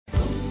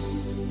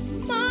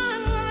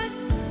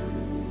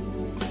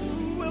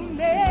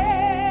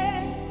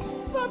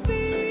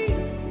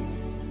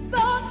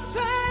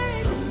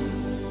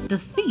The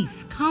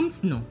thief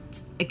comes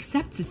not,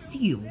 except to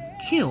steal,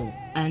 kill,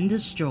 and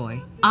destroy.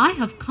 I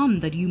have come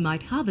that you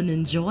might have and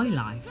enjoy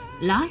life,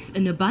 life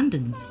in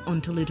abundance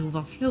until it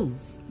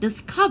overflows.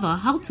 Discover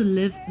how to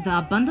live the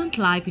abundant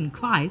life in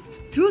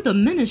Christ through the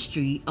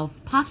ministry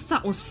of Pastor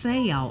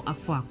Osei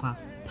Afoakwa.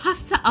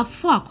 Pastor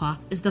Afoakwa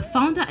is the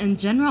founder and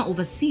general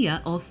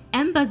overseer of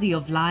Embassy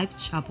of Life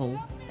Chapel,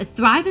 a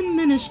thriving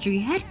ministry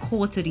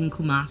headquartered in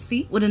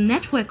Kumasi with a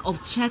network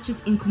of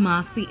churches in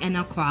Kumasi and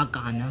Accra,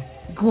 Ghana.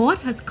 God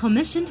has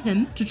commissioned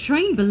him to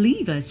train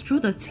believers through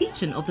the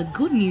teaching of the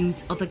good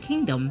news of the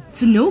kingdom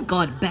to know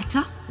God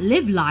better,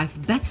 live life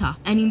better,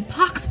 and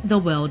impact the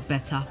world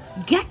better.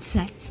 Get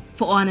set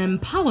for an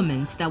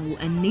empowerment that will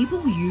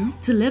enable you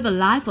to live a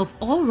life of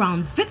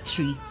all-round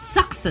victory,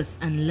 success,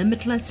 and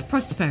limitless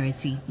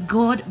prosperity.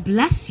 God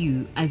bless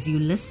you as you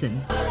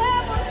listen.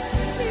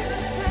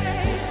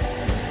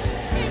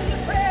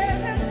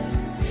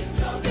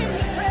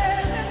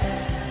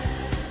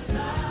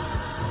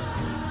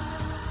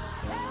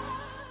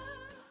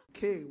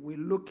 Okay, we're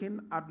looking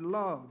at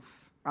love.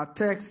 Our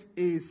text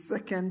is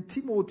 2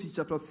 Timothy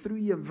chapter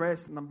 3 and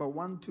verse number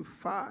 1 to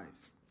 5.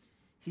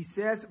 He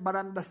says, "But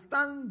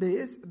understand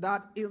this,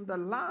 that in the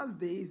last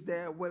days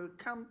there will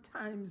come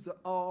times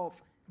of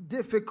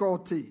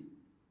difficulty.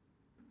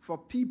 For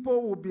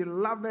people will be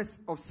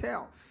lovers of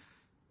self."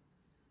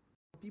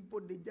 People,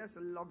 they just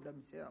love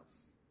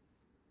themselves.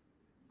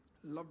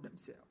 Love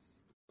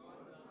themselves.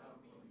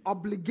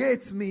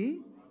 Obligate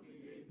me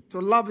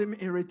to love him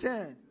in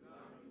return.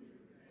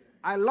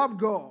 I love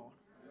God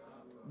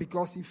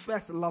because he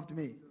first loved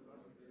me.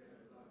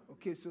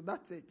 Okay, so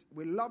that's it.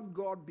 We love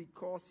God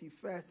because he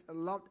first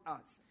loved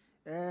us.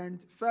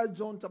 And 1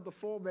 John chapter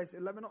 4 verse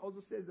 11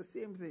 also says the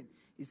same thing.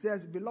 He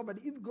says,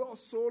 "Beloved, if God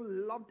so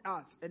loved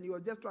us," and he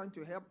was just trying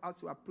to help us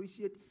to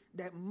appreciate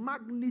the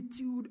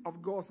magnitude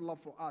of God's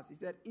love for us. He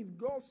said, if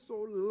God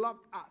so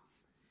loved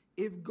us,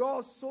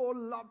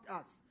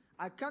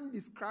 I can't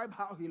describe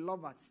how he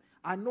loved us.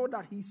 I know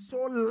that he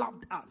so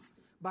loved us.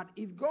 But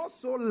if God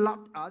so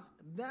loved us,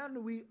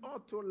 then we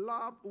ought to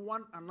love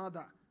one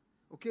another.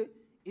 Okay?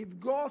 If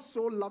God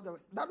so loved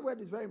us, that word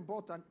is very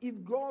important.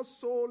 If God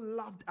so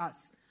loved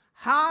us,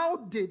 how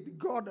did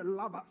God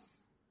love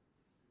us?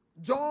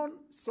 John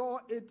saw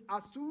it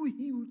as too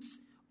huge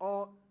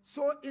or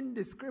so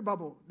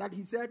indescribable that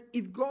he said,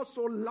 if God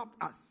so loved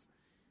us.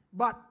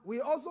 But we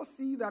also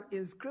see that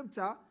in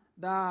scripture,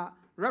 the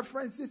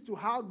references to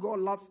how God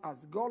loves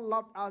us. God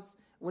loved us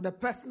with a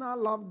personal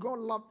love. God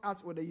loved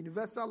us with a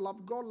universal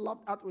love. God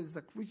loved us with a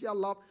sacrificial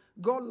love.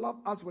 God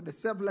loved us with a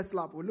selfless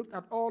love. We looked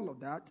at all of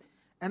that.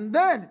 And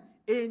then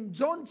in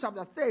John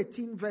chapter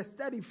 13, verse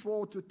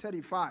 34 to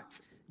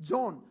 35.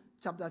 John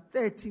chapter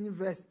 13,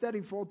 verse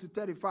 34 to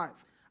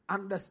 35.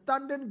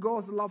 Understanding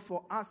God's love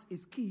for us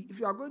is key. If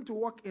you are going to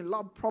walk in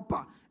love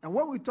proper, and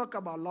when we talk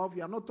about love,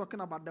 we are not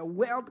talking about the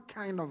world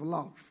kind of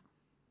love.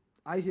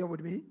 Are you here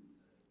with me?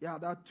 Yeah,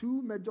 there are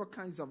two major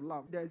kinds of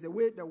love. There's a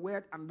way the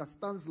word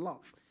understands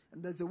love,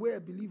 and there's a way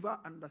a believer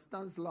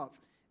understands love.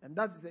 And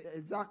that's the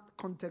exact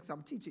context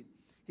I'm teaching.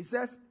 He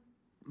says,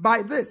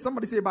 by this,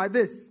 somebody say by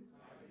this.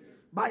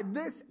 By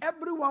this,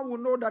 everyone will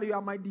know that you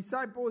are my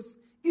disciples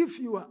if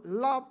you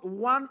love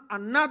one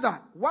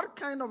another. What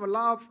kind of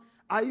love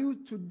are you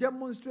to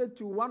demonstrate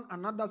to one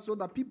another so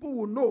that people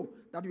will know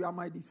that you are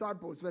my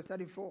disciples? Verse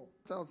 34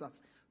 tells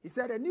us. He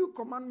said, a new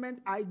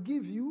commandment I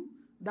give you,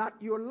 that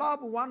you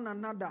love one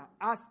another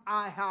as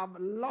I have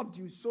loved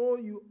you, so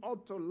you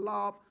ought to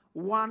love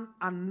one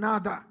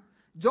another.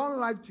 John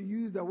liked to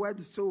use the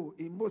word so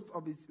in most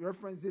of his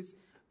references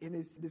in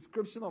his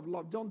description of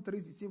love. John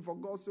 3:16, for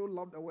God so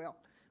loved the world.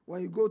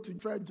 When you go to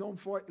 1 John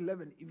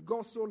 4:11, if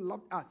God so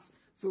loved us.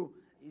 So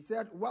he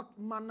said, what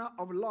manner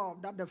of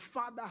love that the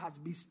Father has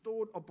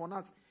bestowed upon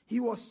us.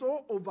 He was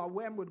so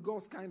overwhelmed with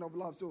God's kind of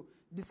love. So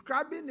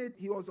describing it,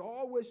 he was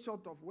always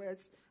short of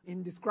words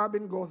in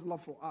describing God's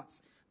love for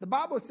us. The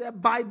Bible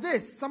said, by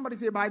this, somebody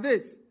say by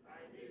this,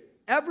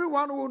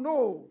 everyone will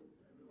know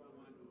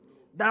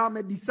that I'm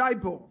a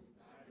disciple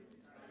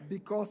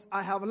because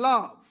I have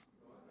love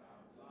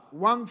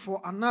one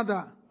for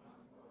another.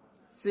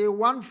 Say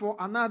one for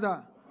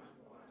another.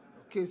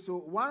 Okay, so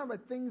one of the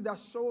things that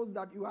shows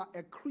that you are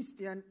a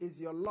Christian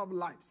is your love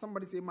life.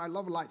 Somebody say my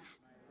love life.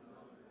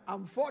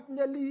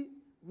 Unfortunately,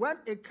 when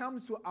it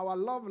comes to our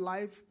love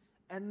life,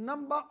 a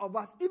number of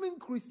us, even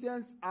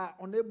Christians, are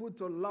unable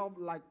to love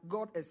like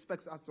God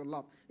expects us to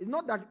love. It's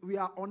not that we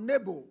are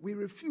unable. We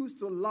refuse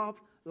to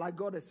love like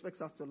God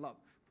expects us to love.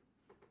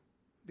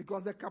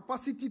 Because the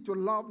capacity to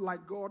love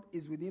like God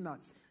is within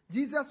us.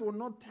 Jesus will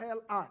not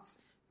tell us.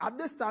 At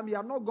this time, he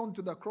had not gone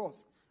to the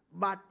cross.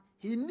 But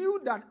he knew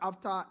that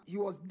after he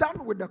was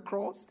done with the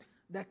cross,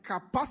 the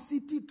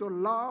capacity to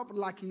love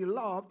like he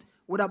loved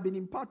would have been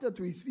imparted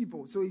to his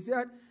people. So he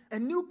said, a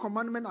new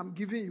commandment I'm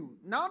giving you.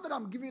 Now that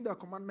I'm giving you the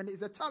commandment,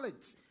 it's a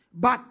challenge.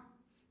 But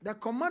the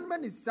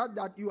commandment is such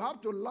that you have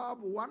to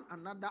love one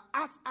another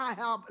as I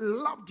have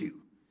loved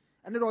you.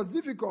 And it was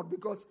difficult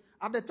because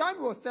at the time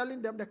he was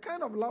telling them the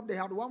kind of love they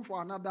had one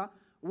for another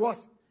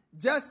was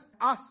just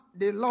as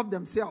they love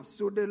themselves.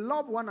 So they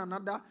love one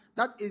another.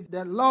 That is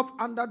the love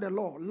under the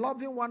law.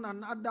 Loving one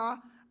another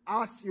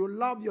as you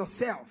love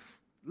yourself.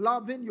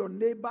 Loving your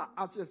neighbor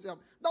as yourself.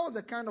 That was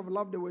the kind of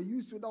love they were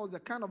used to. That was the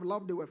kind of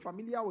love they were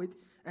familiar with.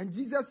 And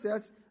Jesus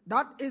says,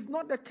 that is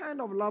not the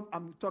kind of love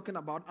I'm talking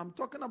about. I'm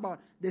talking about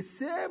the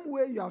same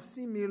way you have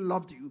seen me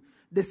loved you.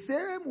 The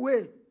same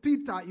way,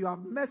 Peter, you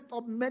have messed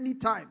up many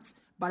times.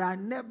 But I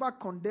never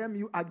condemn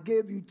you. I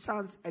gave you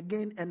chance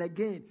again and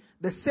again.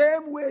 The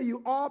same way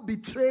you all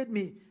betrayed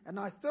me. And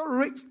I still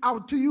reached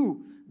out to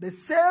you. The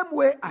same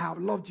way I have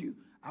loved you.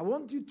 I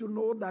want you to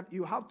know that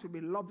you have to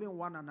be loving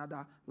one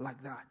another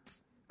like that.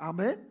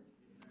 Amen?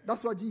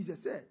 That's what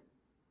Jesus said.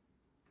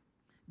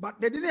 But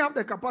they didn't have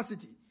the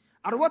capacity.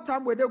 At what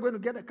time were they going to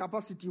get the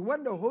capacity?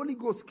 When the Holy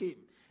Ghost came.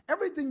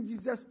 Everything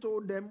Jesus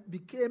told them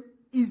became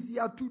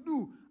easier to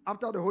do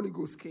after the Holy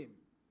Ghost came.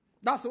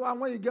 That's why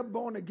when you get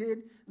born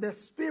again, the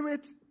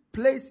Spirit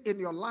plays in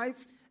your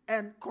life,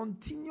 and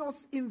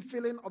continuous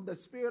infilling of the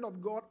Spirit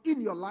of God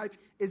in your life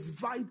is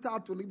vital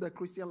to live the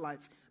Christian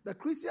life. The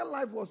Christian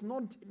life was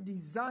not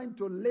designed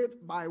to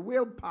live by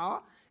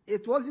willpower.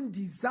 It wasn't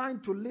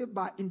designed to live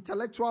by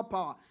intellectual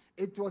power.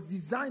 It was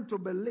designed to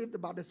be lived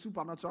by the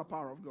supernatural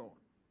power of God.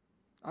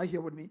 Are you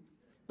here with me?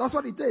 That's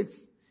what it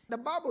takes. The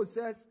Bible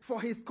says, for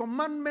his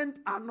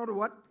commandments are not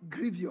what?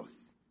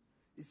 Grievous.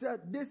 He said,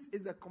 this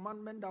is the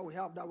commandment that we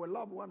have, that we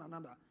love one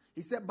another.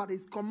 He said, but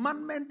his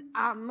commandments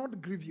are not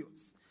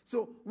grievous.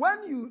 So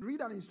when you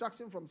read an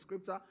instruction from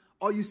Scripture,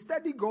 or you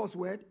study God's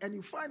word, and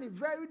you find it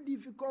very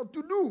difficult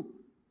to do,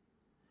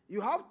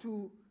 you have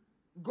to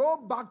go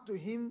back to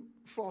him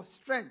for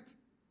strength.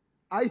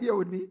 Are you here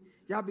with me?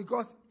 Yeah,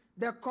 because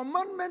the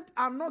commandments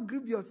are not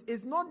grievous.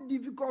 It's not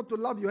difficult to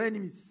love your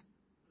enemies.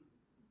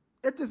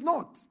 It is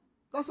not.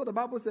 That's what the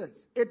Bible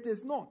says. It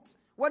is not.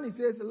 When it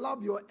says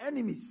love your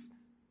enemies,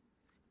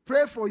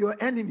 pray for your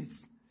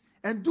enemies,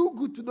 and do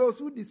good to those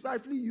who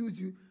despitefully use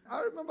you. I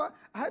remember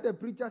I had a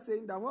preacher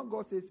saying that when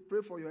God says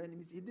pray for your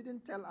enemies, he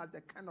didn't tell us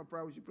the kind of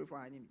prayer we should pray for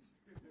our enemies.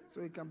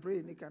 So you can pray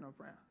any kind of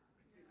prayer.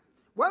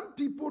 When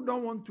people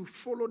don't want to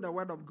follow the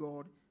word of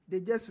God,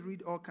 they just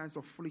read all kinds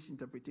of foolish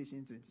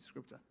interpretations into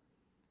Scripture.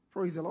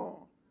 Praise the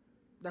Lord.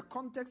 The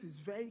context is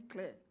very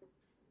clear.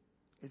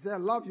 It says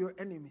love your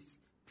enemies.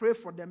 Pray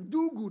for them.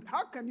 Do good.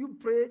 How can you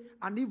pray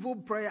an evil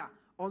prayer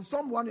on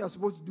someone you are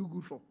supposed to do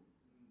good for?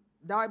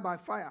 Die by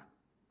fire.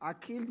 I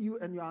kill you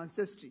and your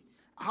ancestry.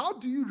 How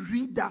do you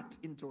read that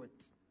into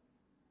it?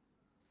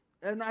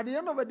 And at the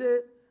end of the day,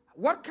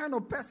 what kind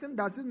of person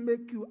does it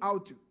make you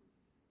out to?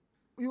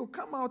 You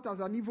come out as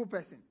an evil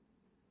person.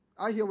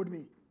 Are you here with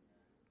me?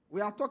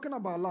 We are talking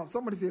about love.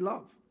 Somebody say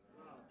love.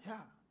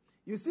 Yeah.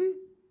 You see,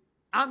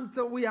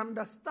 until we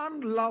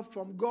understand love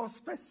from God's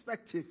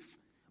perspective,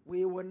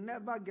 we will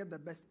never get the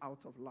best out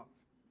of love.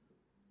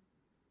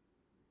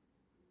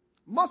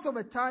 Most of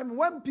the time,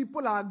 when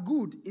people are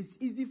good, it's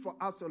easy for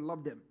us to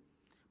love them.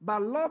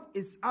 But love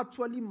is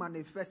actually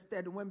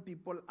manifested when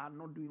people are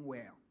not doing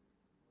well.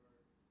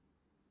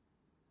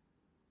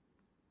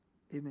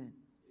 Amen.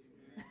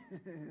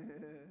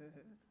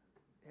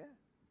 Yeah.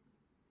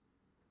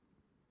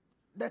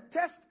 The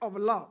test of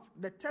love,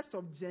 the test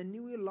of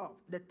genuine love,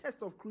 the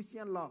test of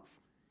Christian love,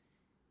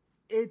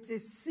 it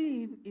is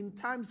seen in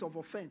times of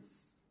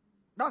offense.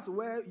 That's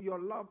where your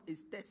love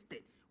is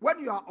tested. When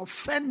you are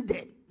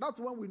offended, that's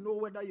when we know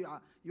whether you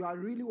are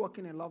really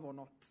walking in love or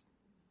not.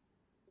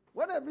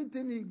 When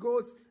everything he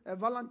goes,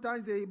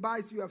 Valentine's Day, he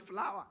buys you a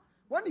flower.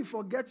 When he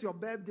forgets your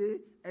birthday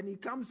and he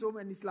comes home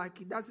and it's like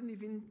he doesn't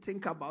even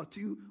think about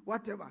you,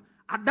 whatever.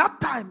 At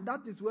that time, that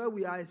is where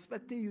we are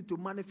expecting you to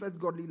manifest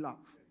godly love.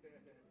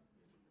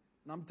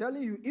 And I'm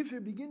telling you, if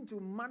you begin to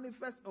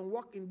manifest and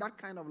walk in that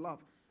kind of love,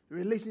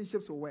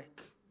 relationships will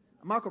work.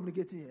 Am I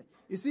communicating here?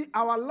 You see,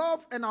 our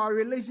love and our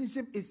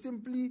relationship is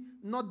simply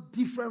not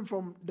different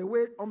from the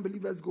way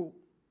unbelievers go.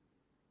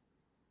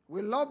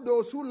 We love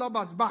those who love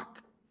us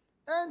back.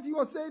 And he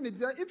was saying it,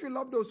 if you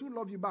love those who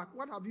love you back,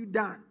 what have you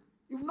done?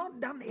 You've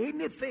not done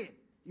anything.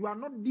 You are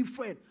not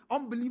different.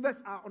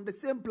 Unbelievers are on the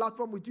same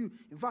platform with you.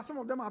 In fact, some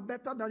of them are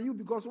better than you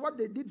because what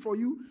they did for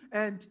you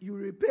and you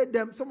repay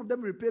them, some of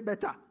them repay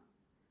better.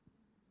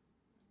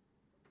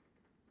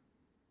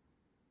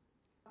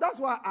 That's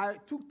why I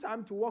took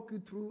time to walk you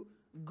through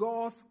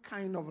God's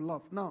kind of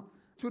love. Now,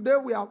 today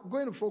we are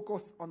going to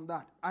focus on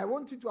that. I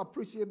want you to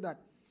appreciate that.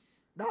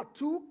 There are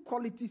two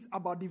qualities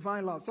about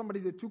divine love. Somebody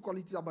say two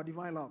qualities about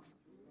divine love.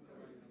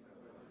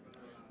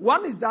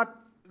 One is that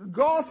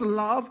God's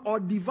love or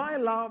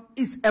divine love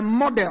is a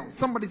model.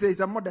 Somebody say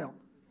it's a model.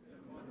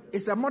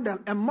 It's a model.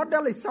 A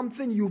model is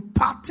something you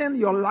pattern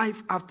your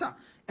life after.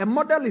 A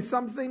model is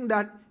something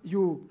that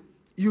you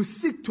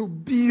seek to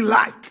be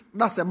like.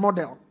 That's a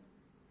model.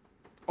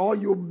 Or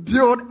you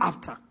build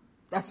after.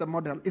 That's a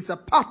model. It's a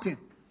pattern.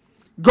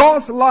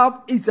 God's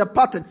love is a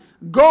pattern.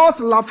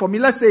 God's love for me,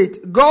 let's say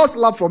it. God's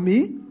love for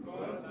me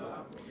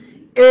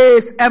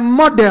is a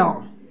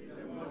model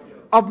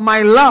of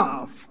my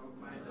love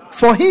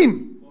for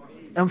him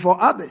and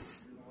for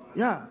others.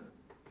 Yeah.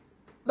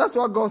 That's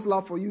what God's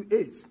love for you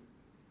is.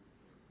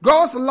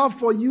 God's love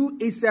for you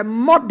is a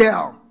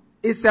model.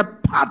 It's a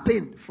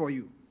pattern for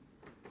you.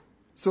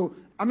 So,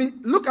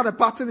 look at the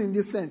pattern in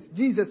this sense.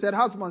 Jesus said,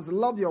 husbands,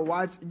 love your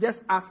wives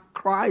just as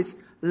Christ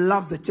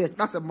loves the church.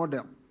 That's a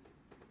model.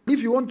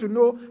 If you want to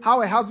know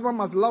how a husband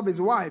must love his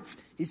wife,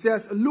 he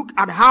says, look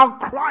at how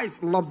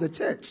Christ loves the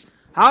church.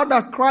 How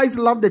does Christ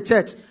love the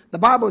church? The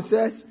Bible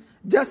says,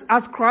 just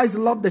as Christ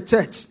loved the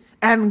church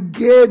and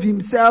gave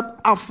himself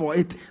up for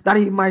it, that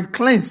he might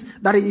cleanse,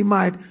 that he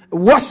might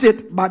wash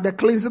it by the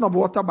cleansing of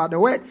water by the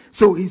word.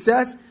 So he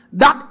says,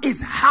 that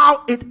is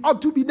how it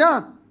ought to be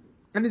done.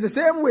 And it's the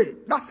same way.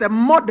 That's a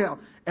model.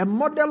 A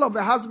model of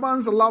a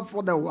husband's love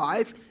for the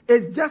wife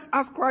is just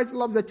as Christ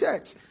loves the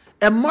church.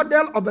 A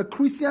model of a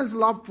Christian's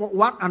love for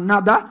one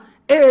another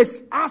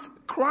is as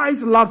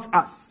Christ loves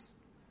us.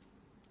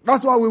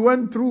 That's why we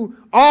went through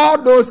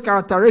all those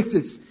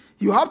characteristics.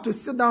 You have to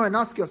sit down and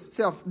ask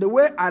yourself, the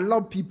way I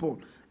love people,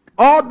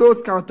 all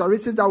those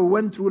characteristics that we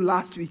went through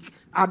last week,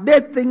 are they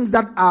things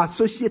that are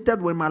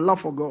associated with my love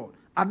for God?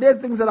 Are they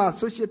things that are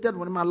associated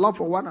with my love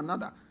for one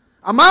another?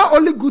 Am I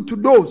only good to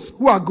those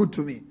who are good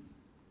to me?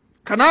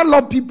 Can I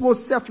love people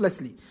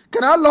selflessly?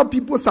 Can I love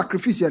people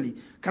sacrificially?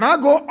 Can I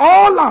go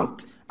all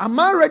out? Am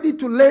I ready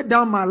to lay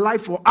down my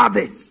life for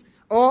others?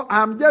 Or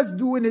I'm just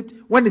doing it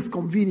when it's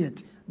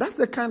convenient? That's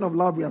the kind of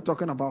love we are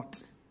talking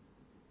about.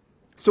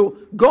 So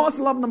God's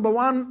love, number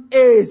one,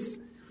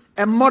 is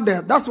a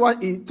model. That's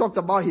what he talked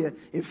about here.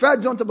 In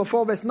 1 John chapter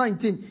 4, verse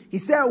 19, he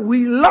said,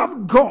 we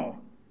love God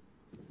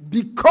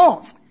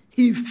because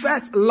he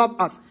first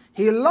loved us.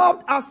 He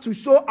loved us to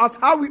show us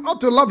how we ought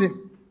to love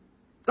him.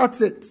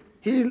 That's it.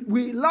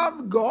 We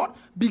love God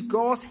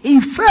because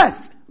he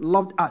first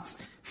loved us.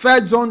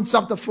 1 John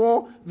chapter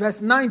 4,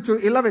 verse 9 to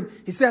 11,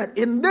 he said,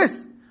 in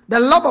this, the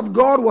love of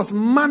God was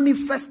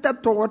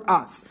manifested toward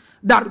us,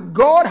 that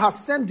God has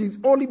sent his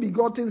only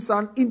begotten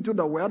Son into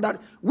the world, that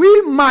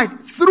we might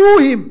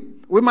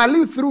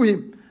live through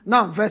him.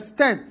 Now, verse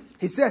 10,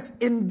 he says,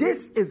 in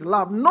this is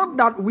love, not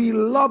that we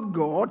love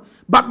God,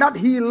 but that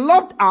he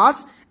loved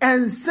us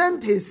and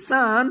sent his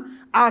Son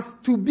as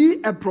to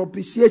be a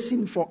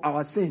propitiation for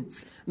our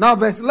sins. Now,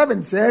 verse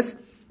 11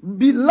 says,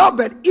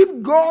 beloved,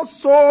 if God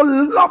so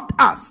loved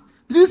us,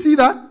 did you see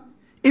that?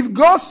 If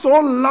God so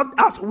loved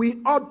us, we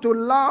ought to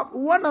love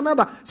one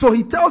another. So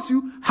he tells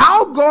you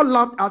how God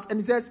loved us, and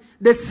he says,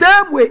 the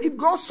same way, if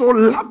God so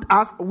loved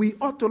us, we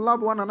ought to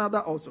love one another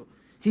also.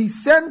 He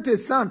sent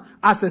his Son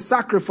as a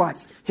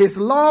sacrifice. His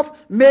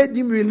love made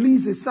him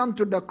release his Son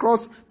to the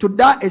cross to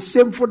die a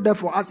shameful death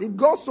for us. If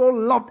God so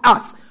loved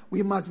us,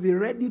 we must be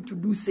ready to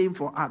do same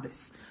for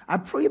others. I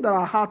pray that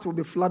our hearts will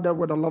be flooded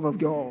with the love of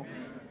God.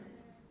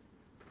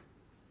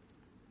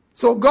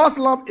 So God's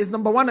love is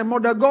number one, a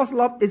model. God's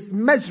love is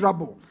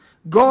measurable.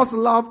 God's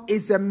love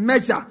is a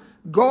measure.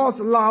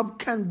 God's love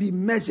can be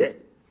measured.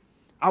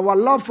 Our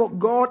love for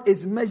God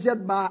is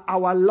measured by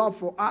our love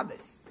for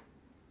others.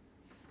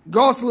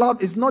 God's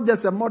love is not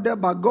just a model,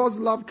 but God's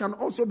love can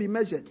also be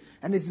measured.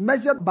 And it's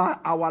measured by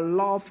our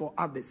love for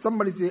others.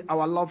 Somebody say,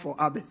 our love for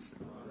others.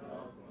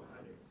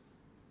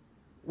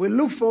 We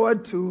look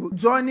forward to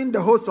joining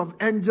the host of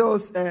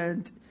angels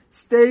and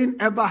staying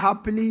ever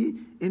happily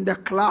in the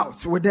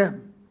clouds with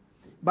them.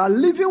 But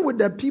living with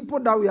the people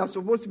that we are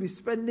supposed to be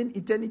spending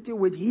eternity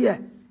with here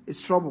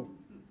is trouble.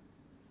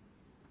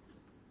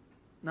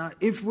 Now,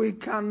 if we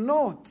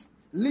cannot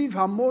live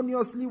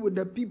harmoniously with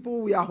the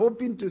people we are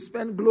hoping to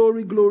spend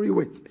glory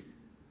with,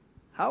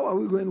 how are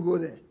we going to go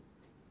there?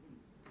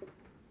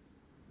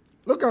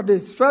 Look at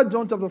this. 1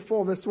 John chapter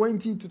 4, verse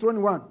 20 to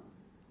 21.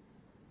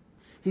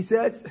 He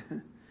says,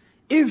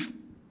 if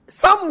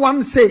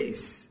someone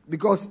says,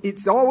 because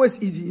it's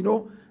always easy,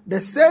 the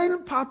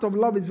saying part of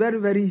love is very,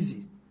 very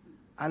easy.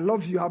 I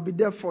love you. I'll be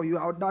there for you.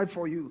 I'll die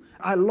for you.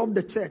 I love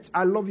the church.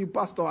 I love you,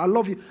 pastor. I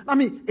love you.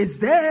 It's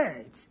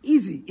there. It's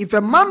easy. If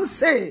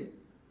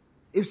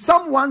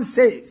someone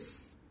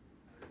says,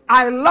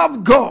 I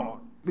love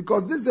God,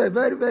 because this is a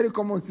very, very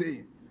common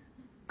saying.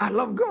 I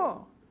love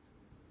God.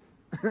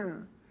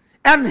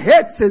 And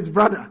hates his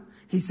brother.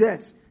 He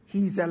says,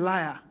 he's a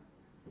liar.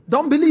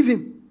 Don't believe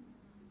him.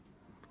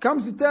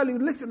 Comes to tell you,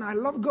 listen, I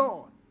love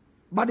God.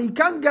 But he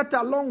can't get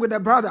along with a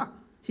brother.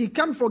 He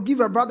can't forgive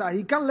a brother.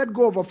 He can't let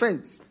go of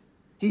offense.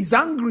 He's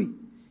angry.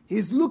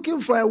 He's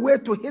looking for a way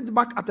to hit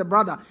back at a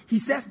brother. He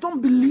says,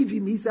 don't believe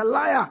him. He's a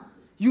liar.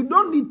 You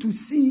don't need to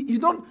see.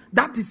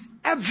 That is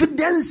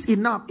evidence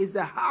enough. It's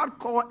a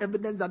hardcore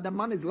evidence that the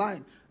man is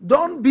lying.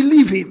 Don't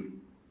believe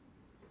him.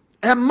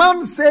 A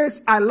man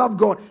says, I love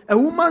God. A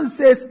woman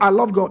says, I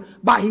love God.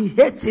 But he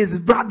hates his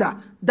brother.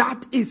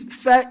 That is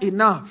fair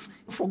enough.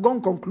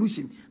 Foregone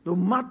conclusion. No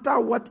matter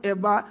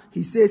whatever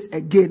he says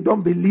again,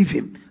 don't believe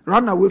him.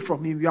 Run away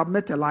from him. You have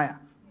met a liar.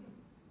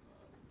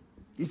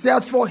 He said,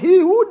 for he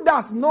who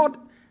does not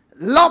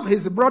love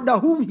his brother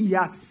whom he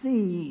has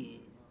seen.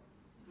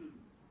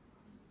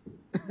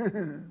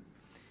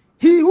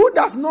 He who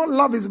does not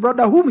love his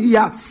brother whom he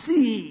has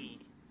seen.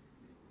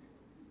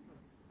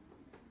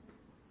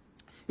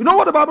 You know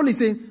what the Bible is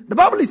saying? The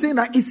Bible is saying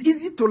that it's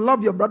easy to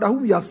love your brother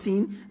whom you have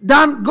seen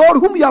than God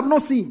whom you have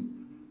not seen.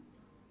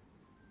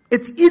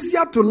 It's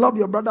easier to love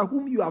your brother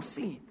whom you have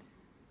seen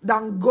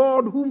than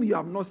God whom you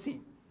have not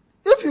seen.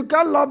 If you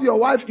can't love your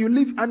wife you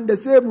live in the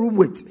same room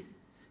with,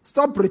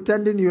 stop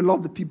pretending you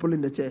love the people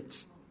in the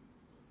church.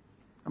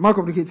 Am I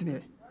communicating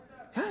here?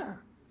 Yeah.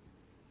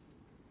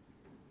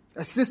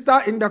 A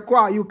sister in the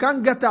choir, you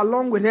can't get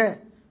along with her.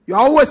 You're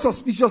always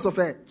suspicious of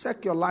her.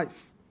 Check your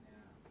life.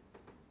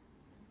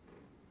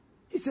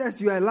 He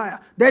says you are a liar.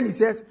 Then he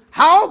says,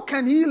 how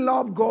can he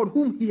love God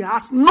whom he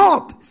has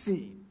not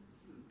seen?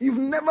 You've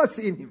never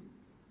seen him.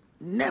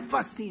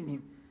 Never seen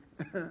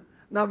him.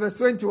 Now verse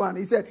 21,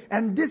 he said,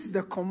 and this is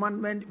the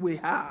commandment we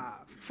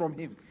have from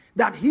him,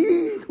 that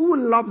he who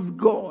loves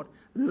God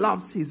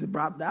loves his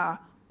brother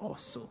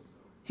also.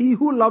 He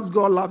who loves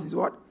God loves his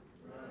what?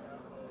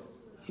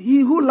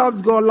 He who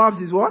loves God loves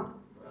his what?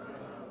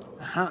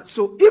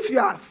 So if you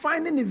are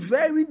finding it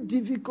very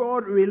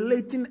difficult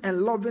relating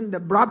and loving the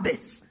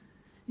brothers,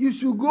 you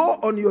should go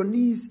on your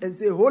knees and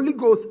say, Holy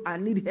Ghost, I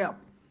need help.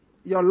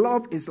 Your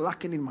love is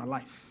lacking in my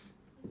life.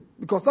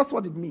 Because that's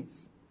what it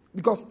means.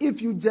 Because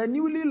if you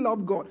genuinely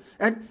love God,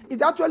 and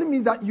it actually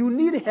means that you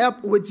need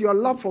help with your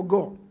love for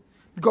God.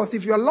 Because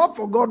if your love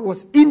for God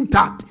was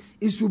intact,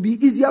 it should be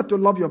easier to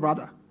love your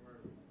brother.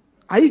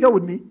 Are you here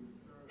with me?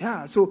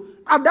 Yeah, so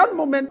at that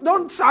moment,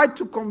 don't try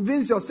to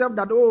convince yourself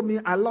that, oh, me,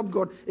 I love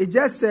God. It's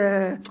just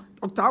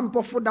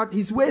that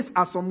his ways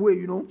are some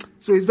way,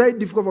 So it's very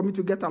difficult for me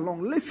to get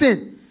along.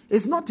 Listen,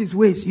 it's not his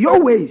ways.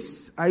 Your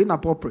ways are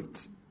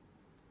inappropriate.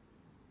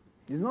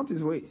 It's not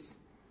his ways.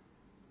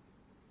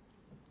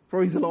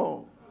 Praise the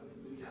Lord.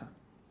 Yeah.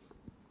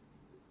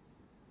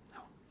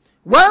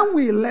 When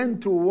we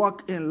learn to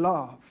walk in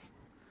love,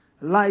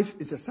 life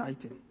is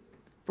exciting.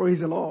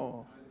 Praise the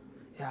Lord.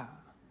 Yeah.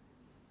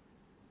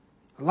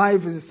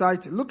 Life is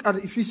exciting. Look at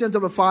Ephesians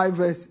chapter 5,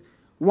 verse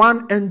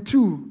 1 and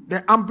 2,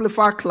 the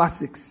Amplified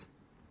Classics.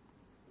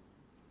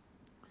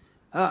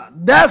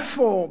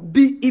 Therefore,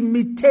 be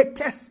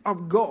imitators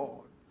of God.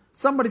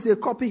 Somebody say,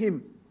 copy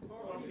him.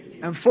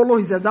 And follow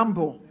his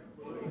example.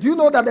 Do you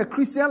know that the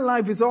Christian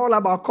life is all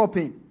about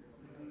copying?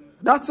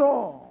 That's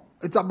all.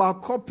 It's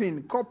about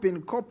copying.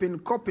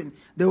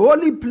 The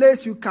only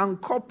place you can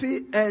copy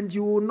and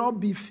you will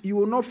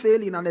not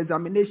fail in an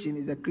examination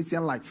is the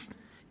Christian life.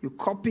 You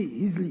copy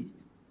easily.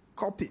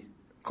 Copy.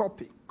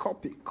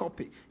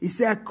 He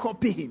said,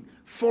 copy him.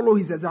 Follow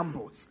his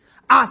examples.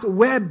 As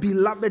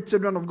well-beloved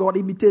children of God,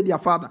 imitate their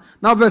father.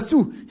 Now verse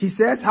 2, he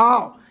says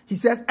how? He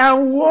says,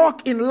 and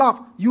walk in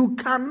love. You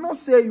cannot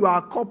say you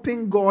are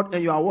copying God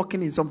and you are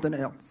walking in something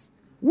else.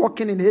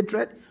 Walking in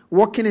hatred,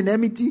 walking in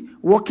enmity,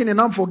 walking in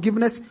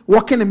unforgiveness,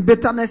 walking in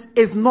bitterness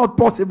is not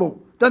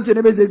possible. Turn to your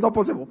neighbor and say, it's not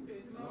possible.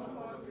 It's not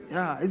possible.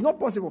 Yeah, it's not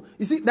possible.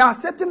 You see, there are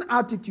certain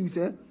attitudes,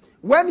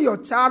 when your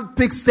child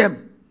picks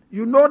them,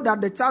 you know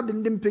that the child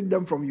didn't pick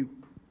them from you.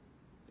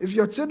 If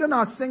your children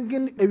are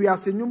singing,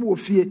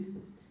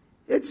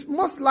 it's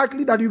most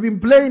likely that you've been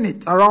playing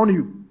it around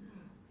you.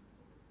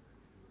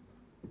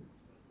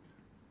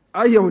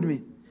 Are you here with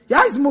me?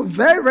 Yeah, it's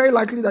very, very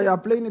likely that you are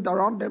playing it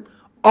around them.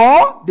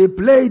 Or they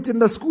play it in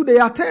the school they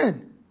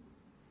attend.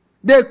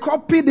 They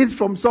copied it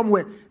from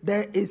somewhere.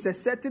 There is a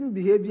certain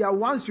behavior.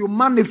 Once you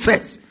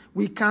manifest,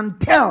 we can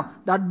tell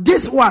that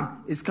this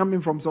one is coming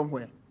from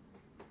somewhere.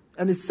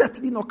 And it's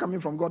certainly not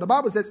coming from God. The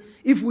Bible says,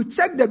 if we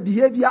check the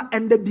behavior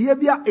and the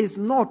behavior is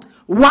not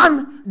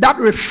one that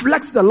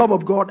reflects the love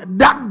of God,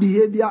 that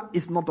behavior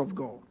is not of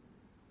God.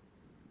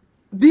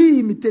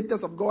 Be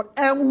imitators of God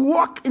and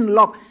walk in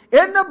love.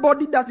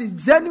 Anybody that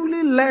is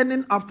genuinely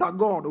learning after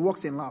God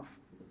walks in love.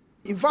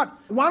 In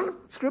fact, one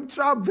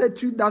scriptural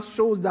virtue that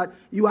shows that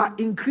you are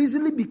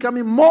increasingly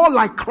becoming more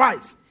like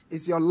Christ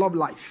is your love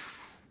life.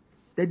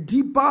 The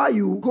deeper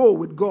you go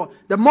with God,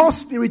 the more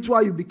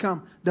spiritual you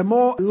become, the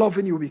more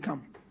loving you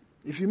become.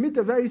 If you meet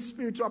a very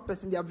spiritual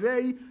person, they are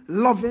very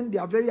loving, they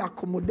are very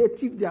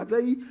accommodative, they are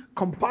very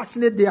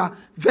compassionate, they are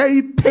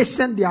very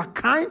patient, they are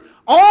kind.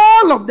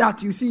 All of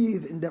that you see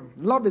in them.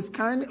 Love is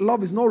kind,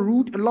 love is not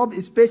rude, love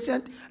is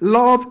patient,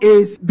 love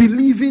is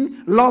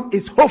believing, love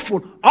is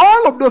hopeful.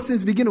 All of those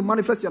things begin to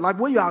manifest your life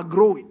when you are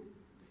growing.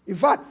 In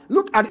fact,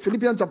 look at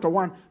Philippians chapter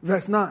 1,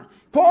 verse 9.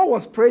 Paul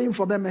was praying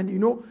for them and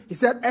he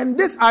said, and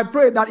this I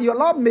pray that your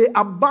love may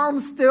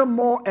abound still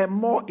more and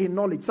more in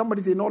knowledge.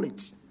 Somebody say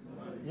knowledge.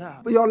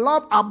 Yeah. But your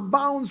love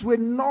abounds with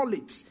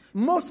knowledge.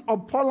 Most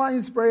of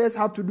Pauline's prayers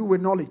have to do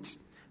with knowledge.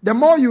 The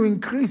more you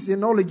increase in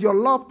knowledge, your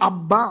love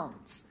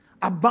abounds.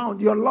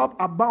 Your love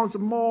abounds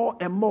more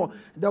and more.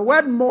 The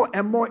word more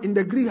and more in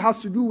the Greek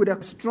has to do with a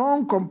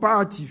strong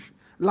comparative.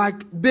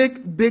 Like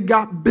big,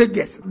 bigger,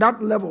 biggest.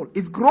 That level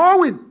is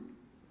growing.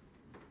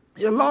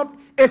 Your love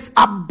is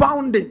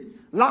abounding.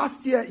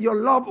 Last year, your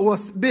love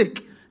was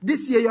big.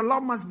 This year, your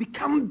love must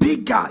become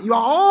bigger. You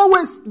are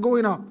always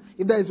going up.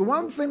 If there is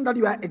one thing that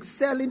you are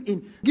excelling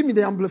in, give me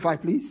the Amplify,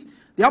 please.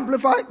 The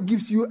Amplify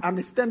gives you an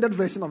extended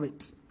version of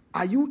it.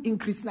 Are you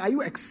increasing? Are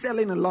you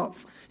excelling in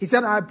love? He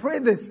said, I pray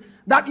this,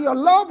 that your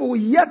love will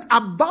yet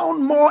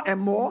abound more and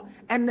more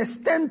and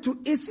extend to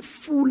its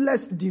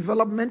fullest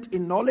development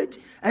in knowledge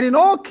and in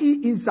all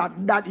key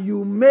insight, that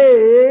you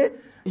may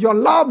Your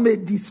love may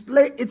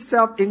display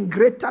itself in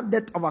greater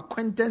depth of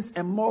acquaintance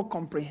and more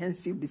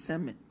comprehensive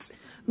discernment.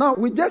 Now,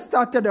 we just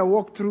started a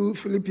walk through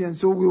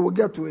Philippians, so we will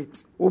get to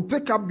it. We'll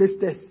pick up this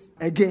test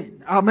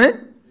again. Amen?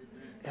 Amen.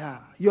 Yeah.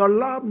 Your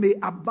love may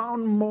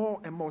abound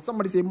more and more.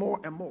 Somebody say more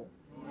and more.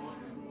 More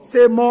and more.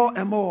 Say more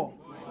and more.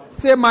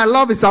 Say, my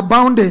love is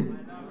abounding.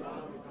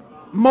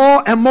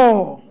 More and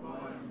more.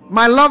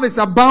 My love is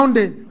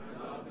abounding.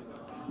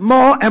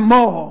 More and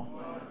more.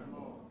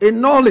 In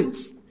knowledge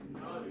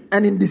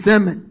and in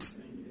discernment.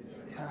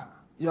 Yeah.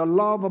 Your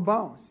love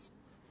abounds.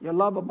 Your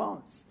love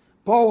abounds.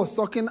 Paul was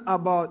talking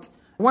about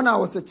when I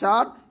was a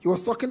child. He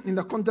was talking in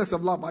the context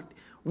of love. But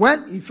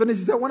when he finished,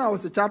 he said, when I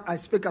was a child, I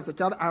spake as a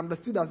child. I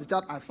understood as a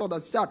child. I thought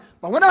as a child.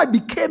 But when I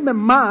became a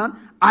man,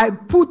 I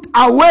put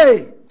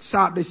away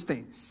childish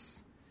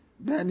things.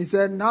 Then he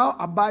said, now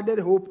abideth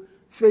hope,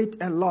 faith,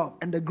 and love.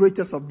 And the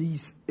greatest of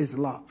these is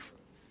love.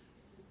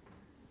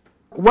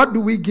 What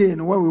do we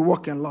gain when we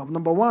walk in love?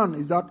 Number one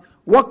is that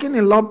walking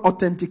in love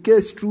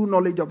authenticates true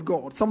knowledge of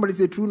God. Somebody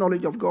say true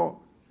knowledge of God.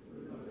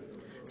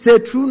 Say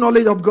true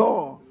knowledge of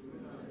God.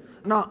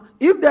 Now,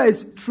 if there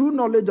is true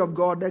knowledge of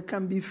God, there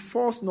can be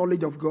false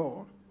knowledge of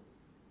God.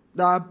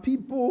 There are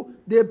people,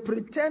 they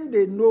pretend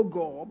they know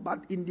God,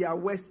 but in their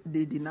worst,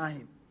 they deny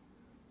him.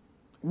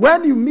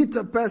 When you meet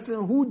a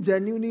person who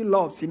genuinely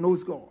loves, he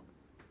knows God.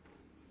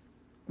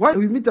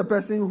 When you meet a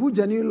person who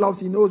genuinely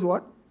loves, he knows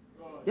what?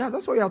 Yeah,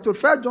 that's what you are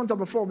told. 1 John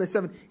chapter 4, verse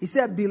 7. He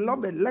said,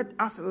 beloved, let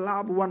us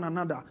love one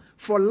another.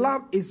 For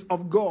love is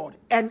of God.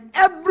 And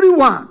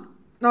everyone.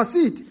 Now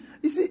see it.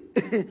 You see,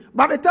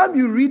 by the time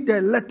you read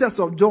the letters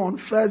of John,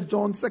 1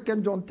 John,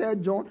 2 John, 3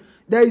 John,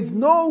 there is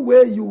no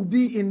way you'll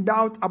be in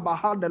doubt about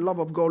how the love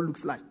of God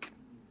looks like.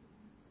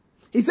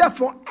 He said,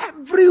 for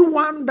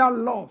everyone that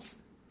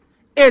loves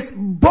is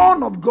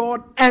born of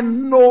God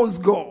and knows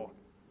God.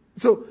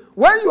 So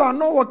when you are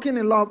not walking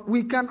in love,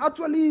 we can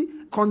actually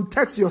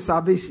context your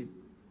salvation.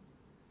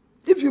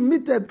 If you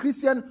meet a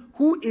Christian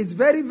who is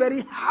very, very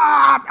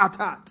hard at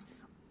heart,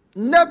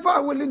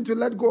 never willing to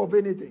let go of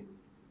anything,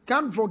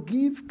 can't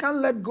forgive, can't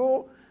let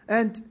go,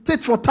 and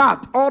tit for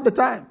tat all the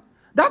time,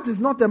 that is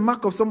not a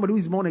mark of somebody who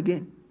is born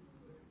again.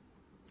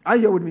 Are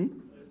you here with me?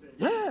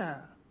 Yeah.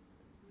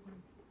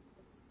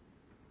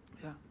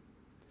 Yeah.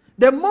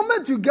 The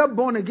moment you get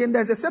born again,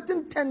 there's a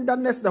certain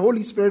tenderness the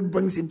Holy Spirit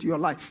brings into your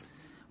life.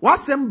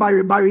 What's them Yeah.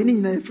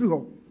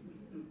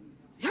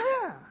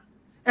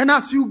 And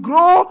as you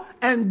grow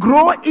and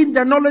grow in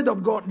the knowledge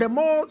of God, the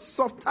more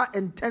softer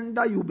and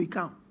tender you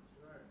become.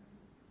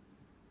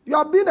 You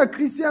have been a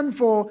Christian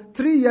for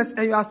 3 years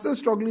and you are still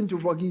struggling to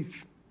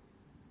forgive.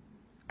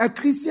 A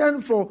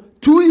Christian for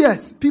 2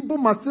 years, people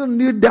must still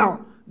kneel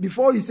down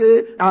before you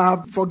say, I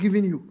have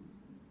forgiven you.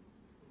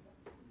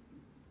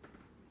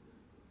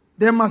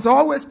 They must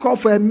always call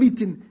for a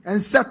meeting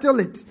and settle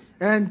it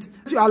and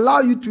to allow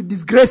you to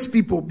disgrace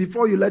people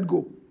before you let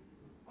go.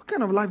 What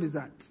kind of life is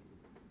that?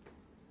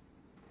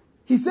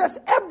 He says,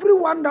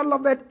 everyone that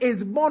loveth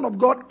is born of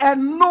God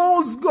and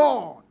knows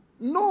God.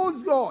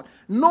 Knows God.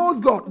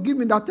 Knows God. Give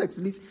me that text,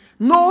 please.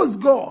 Knows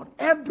God.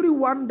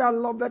 Everyone that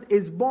loveth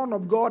is born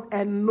of God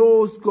and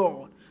knows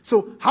God.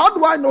 So, how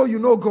do I know you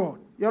know God?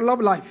 Your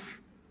love life.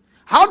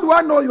 How do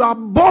I know you are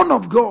born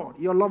of God?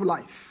 Your love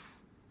life.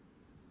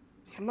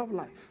 Your love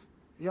life.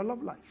 Your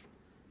love life.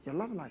 Your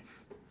love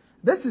life.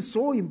 This is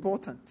so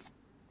important.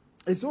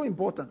 It's so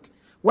important.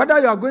 Whether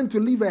you are going to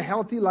live a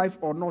healthy life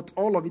or not,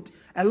 all of it.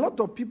 A lot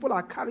of people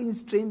are carrying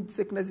strange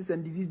sicknesses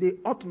and diseases they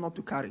ought not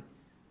to carry.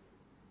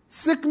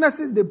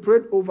 Sicknesses they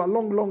prayed over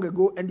long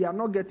ago and they are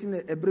not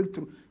getting a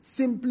breakthrough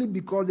simply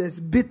because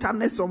there's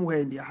bitterness somewhere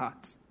in their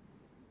heart.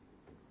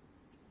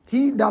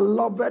 He that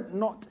loveth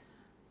not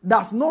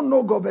does not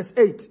know God. Verse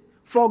 8.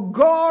 For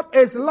God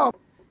is love.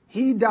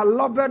 He that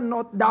loveth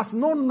not does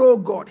not know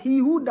God. He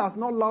who does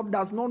not love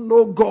does not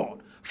know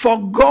God. For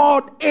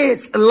God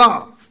is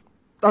love.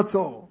 That's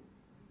all.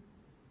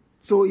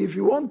 So if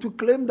you want to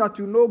claim that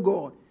you know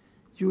God,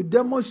 you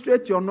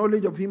demonstrate your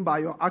knowledge of him by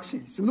your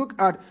actions. Look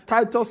at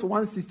Titus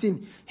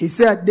 1:16. He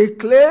said, they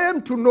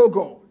claim to know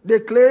God. They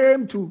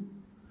claim to.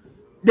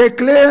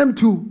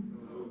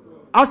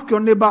 Ask your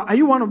neighbor, are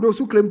you one of those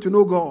who claim to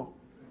know God?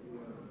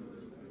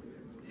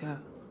 Yeah.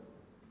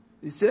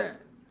 He said,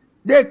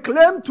 they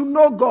claim to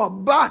know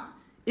God, but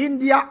in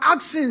their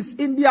actions,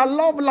 in their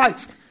love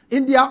life,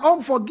 in their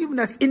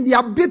unforgiveness, in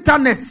their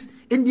bitterness,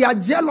 in their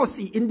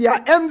jealousy, in their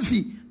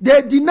envy,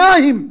 they deny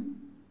him.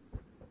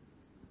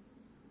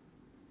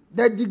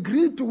 The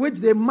degree to which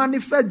they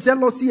manifest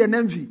jealousy and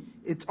envy,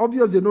 it's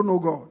obvious they don't know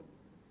God.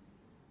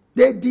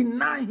 They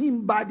deny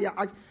him by their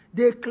acts.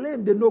 They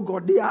claim they know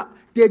God.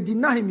 They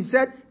deny him. He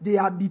said they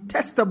are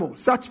detestable.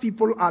 Such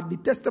people are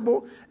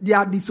detestable. They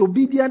are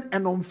disobedient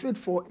and unfit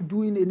for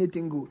doing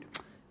anything good.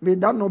 May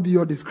that not be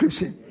your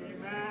description.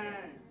 Amen.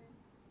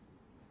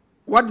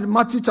 What did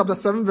Matthew chapter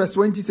 7 verse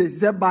 20 says? He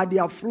said, by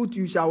their fruit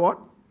you shall what?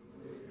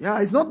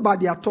 Yeah, it's not by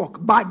their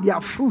talk, by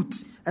their fruit.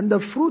 And the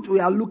fruit we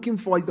are looking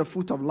for is the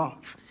fruit of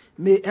love.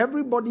 May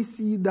everybody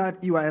see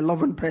that you are a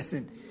loving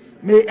person.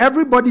 May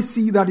everybody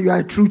see that you are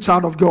a true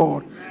child of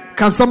God.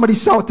 Can somebody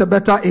shout a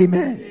better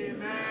amen?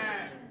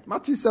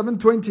 Matthew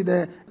 7:20,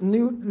 the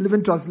New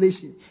Living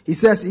Translation. He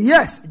says,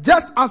 yes,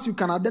 just as you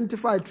can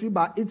identify a tree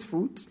by its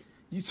fruit,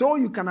 so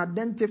you can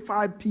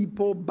identify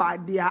people by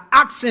their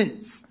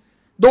actions.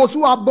 Those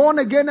who are born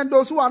again and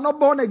those who are not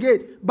born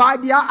again, by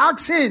their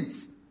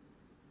actions.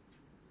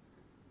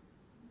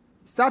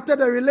 Started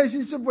a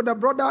relationship with a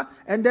brother,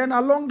 and then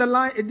along the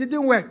line, it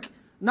didn't work.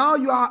 Now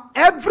you are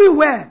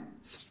everywhere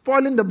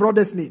spoiling the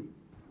brother's name.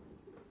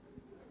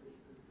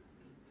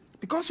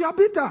 Because you are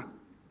bitter.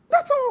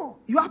 That's all.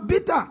 You are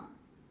bitter.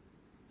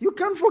 You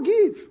can't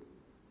forgive.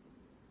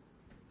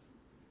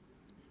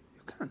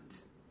 You can't.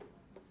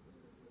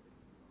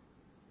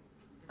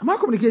 Am I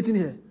communicating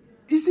here?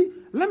 You see,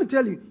 let me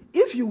tell you,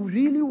 if you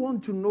really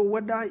want to know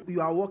whether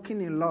you are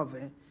walking in love,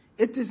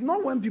 it is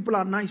not when people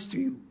are nice to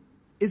you.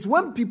 It's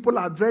when people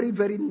are very,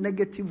 very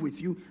negative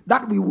with you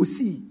that we will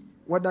see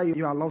whether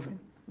you are loving.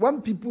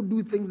 When people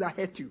do things that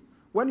hurt you.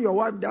 When your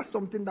wife does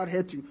something that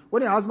hurts you.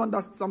 When your husband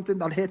does something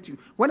that hurts you.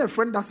 When a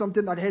friend does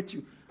something that hurts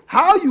you.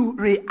 How you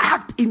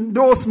react in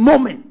those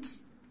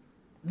moments,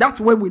 that's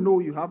when we know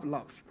you have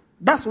love.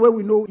 That's when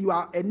we know you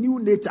are a new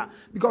nature.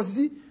 Because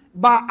you see,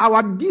 by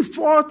our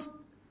default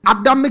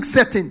Adamic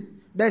setting,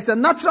 there's a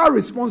natural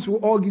response we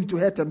all give to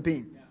hurt and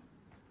pain.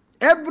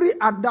 The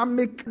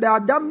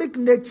Adamic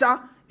nature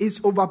is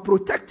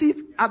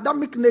overprotective.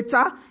 Adamic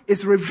nature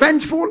is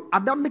revengeful.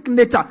 Adamic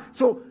nature.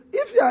 So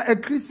if you are a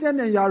Christian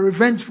and you are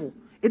revengeful,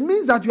 it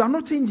means that you are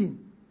not changing.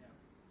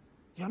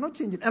 You are not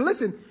changing. And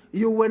listen,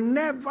 you will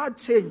never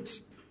change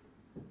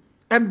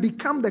and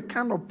become the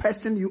kind of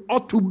person you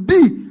ought to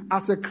be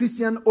as a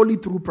Christian only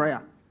through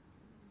prayer.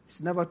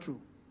 It's never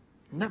true.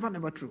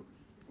 Never true.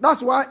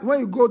 That's why when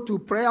you go to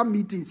prayer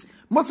meetings,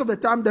 most of the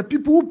time the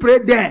people who pray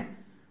there,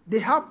 they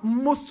have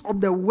most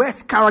of the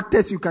worst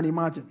characters you can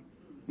imagine.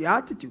 The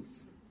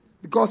attitudes.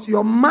 Because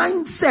your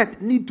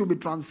mindset needs to be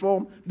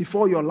transformed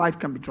before your life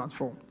can be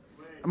transformed.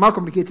 Am I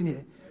communicating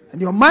here? And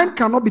your mind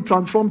cannot be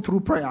transformed through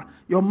prayer.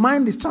 Your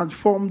mind is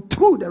transformed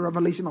through the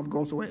revelation of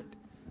God's word.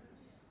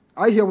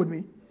 Are you here with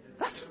me?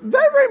 That's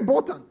very, very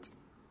important.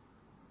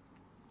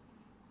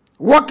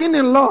 Walking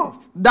in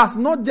love does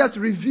not just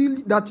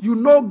reveal that you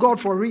know God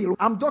for real.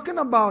 I'm talking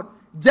about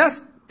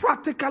just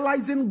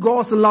practicalizing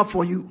God's love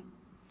for you.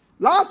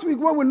 Last week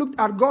when we looked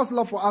at God's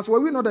love for us,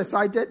 were we not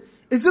excited?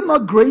 Is it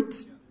not great?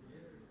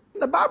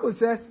 The Bible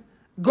says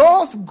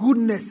God's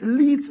goodness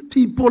leads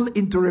people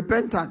into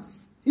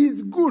repentance.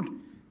 He's good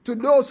to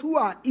those who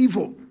are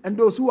evil and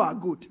those who are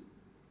good.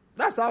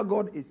 That's how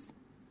God is.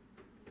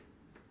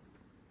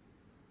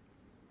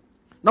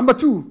 Number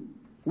 2,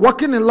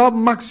 walking in love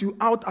marks you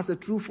out as a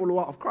true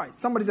follower of Christ.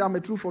 Somebody say, I'm a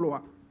true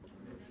follower.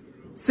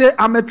 Say,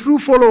 I'm a true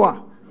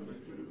follower.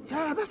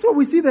 Yeah, that's what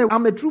we see there.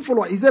 I'm a true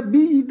follower. He said, be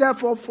ye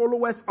therefore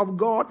followers of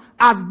God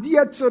as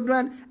dear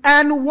children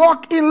and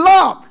walk in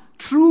love.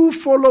 True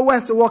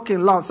followers walk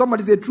in love.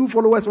 Somebody say, true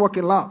followers walk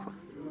in love.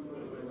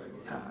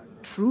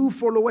 True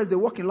followers, they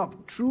walk in love.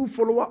 True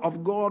follower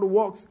of God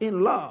walks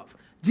in love.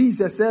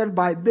 Jesus said,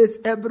 by this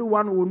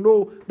everyone will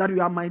know that you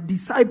are my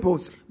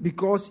disciples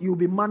because you'll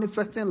be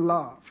manifesting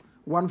love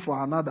one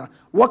for another.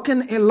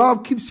 Walking in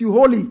love keeps you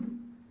holy.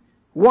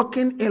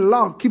 Walking in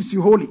love keeps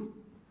you holy.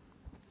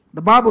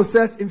 The Bible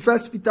says in 1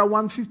 Peter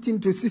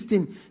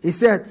 1:15-16, he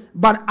said,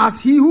 but as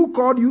he who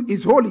called you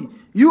is holy,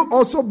 you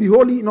also be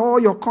holy in all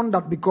your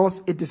conduct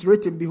because it is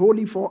written, be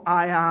holy for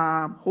I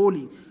am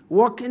holy.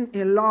 Walking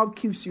in love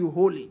keeps you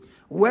holy.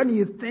 When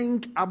you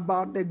think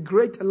about the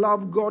great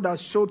love God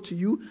has showed to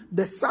you,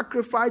 the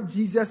sacrifice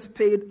Jesus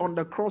paid on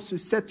the cross to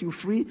set you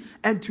free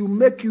and to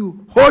make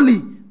you holy,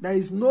 there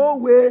is no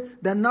way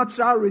the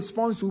natural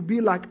response will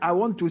be like, I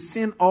want to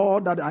sin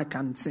all that I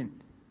can sin.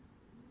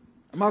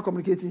 Am I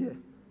communicating here?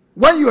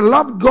 When you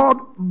love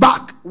God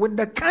back with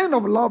the kind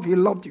of love he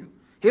loved you.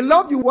 He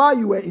loved you while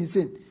you were in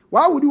sin.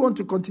 Why would you want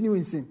to continue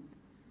in sin?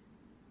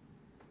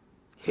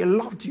 He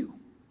loved you.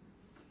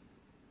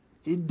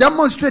 He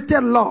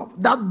demonstrated love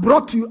that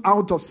brought you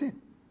out of sin.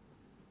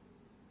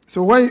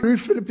 So when you read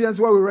Philippians,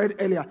 what we read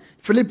earlier,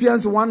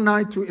 Philippians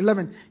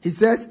 1:9-11, he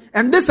says,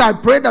 and this I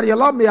pray that your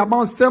love may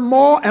abound still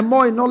more and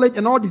more in knowledge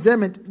and all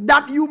discernment,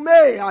 that you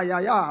may,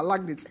 I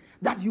like this,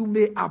 that you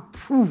may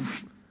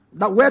approve.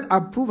 That word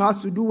approve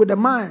has to do with the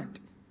mind.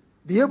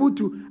 Be able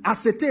to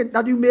ascertain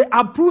that you may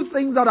approve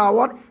things that are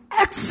what?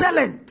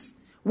 Excellent.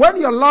 When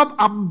your love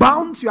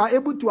abounds, you are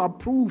able to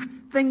approve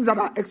things that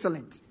are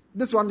excellent.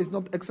 This one is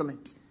not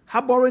excellent.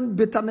 Harboring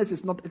bitterness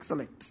is not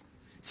excellent.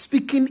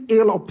 Speaking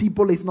ill of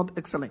people is not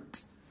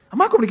excellent.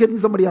 Am I communicating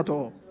to somebody at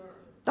all?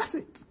 That's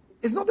it.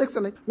 It's not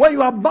excellent. When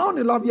you are bound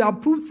in love, you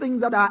approve things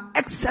that are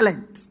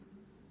excellent.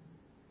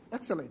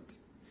 Excellent.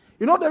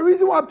 You know, the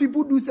reason why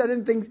people do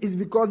certain things is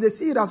because they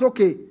see it as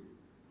okay.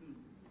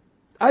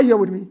 Are you here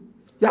with me?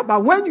 Yeah,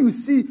 but when you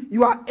see,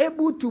 you are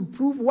able to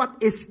prove what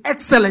is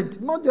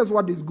excellent, not just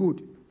what is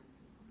good.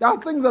 There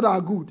are things that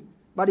are good,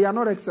 but they are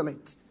not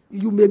excellent.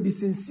 You may be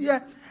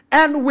sincere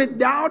and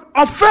without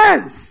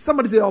offense.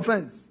 Somebody say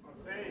offense.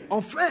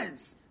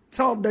 Offense.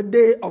 till the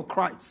day of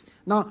Christ.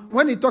 Now,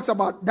 when he talks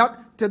about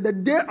that till the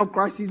day of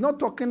Christ, he's not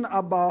talking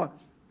about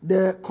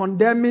the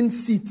condemning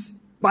seat,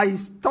 but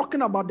he's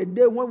talking about the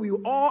day when we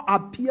all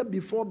appear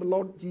before the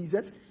Lord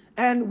Jesus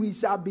and we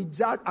shall be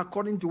judged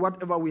according to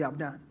whatever we have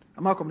done.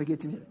 Am I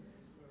communicating here?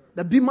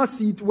 The bema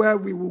seat where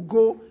we will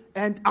go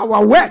and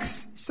our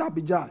works shall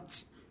be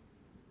judged.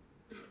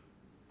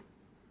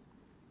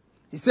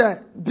 He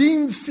said,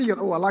 being filled,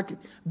 I like it.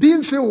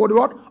 Being filled with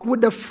what?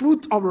 With the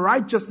fruit of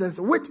righteousness,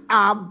 which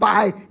are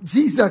by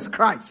Jesus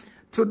Christ,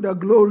 to the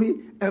glory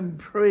and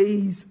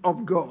praise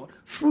of God.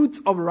 Fruit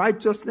of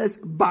righteousness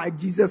by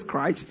Jesus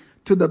Christ,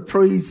 to the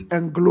praise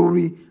and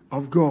glory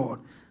of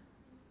God.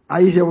 Are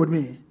you here with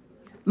me?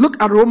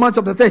 Look at Romans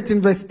chapter 13,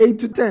 verse 8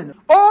 to 10.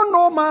 Owe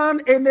no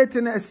man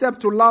anything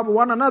except to love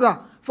one another,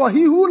 for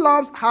he who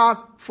loves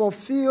has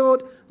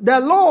fulfilled the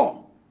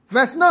law.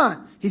 Verse 9,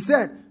 he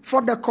said,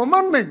 for the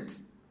commandment,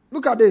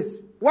 look at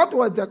this. What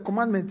was the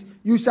commandment?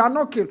 You shall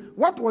not kill.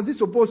 What was it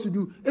supposed to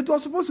do? It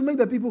was supposed to make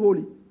the people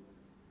holy.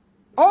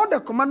 All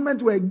the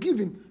commandments were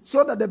given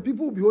so that the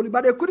people would be holy,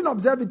 but they couldn't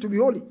observe it to be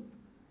holy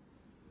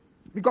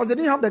because they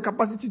didn't have the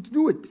capacity to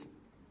do it.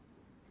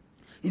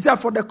 He said,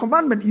 for the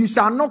commandment, you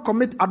shall not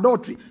commit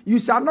adultery, you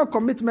shall not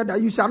commit murder,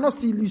 you shall not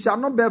steal, you shall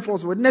not bear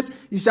false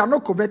witness, you shall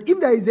not covet. If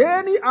there is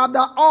any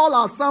other, all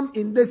are some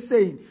in this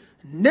saying.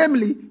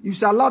 Namely, you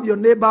shall love your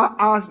neighbor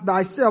as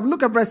thyself.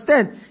 Look at verse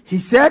 10. He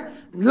said,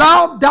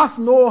 love does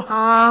no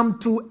harm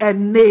to a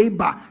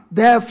neighbor.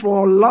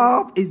 Therefore,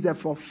 love is the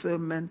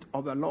fulfillment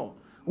of the law.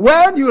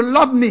 When you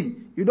love me,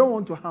 you don't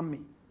want to harm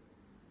me.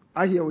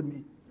 Are you here with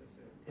me?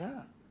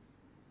 Yeah.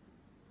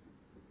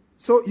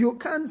 So you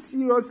can't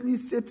seriously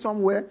sit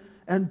somewhere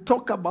and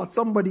talk about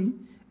somebody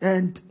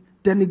and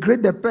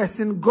denigrate the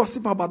person,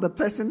 gossip about the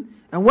person,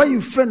 and when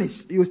you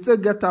finish, you still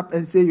get up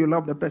and say you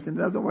love the person. It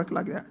doesn't work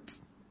like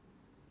that.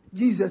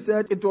 Jesus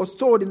said, it was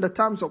told in the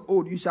times of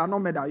old, you shall not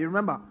murder. You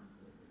remember?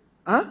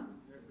 Huh?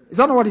 Is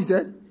that not what he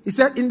said? He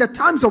said, in the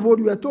times of old,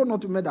 you were told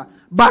not to murder.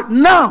 But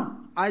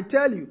now, I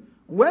tell you,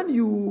 when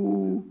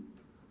you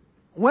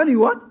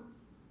what?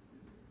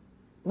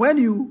 When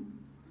you,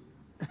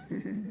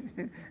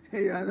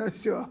 yeah, I'm not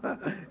sure.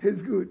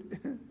 It's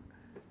good.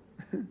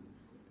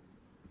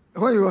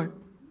 When you what?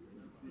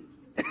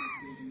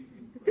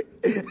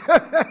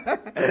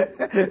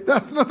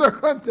 That's not the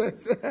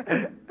context.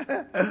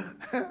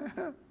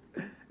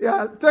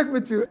 Yeah, take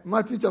me to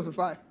Matthew chapter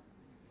 5.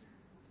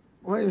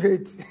 When you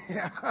hate,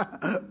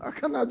 I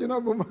cannot do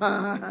not.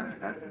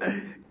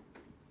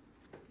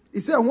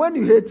 He said, when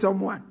you hate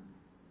someone,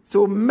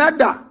 so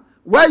murder,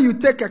 where you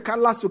take a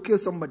cutlass to kill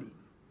somebody,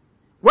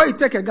 where you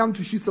take a gun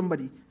to shoot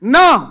somebody.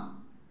 Now,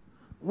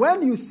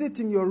 when you sit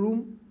in your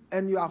room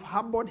and you have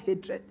harbored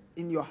hatred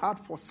in your heart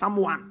for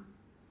someone,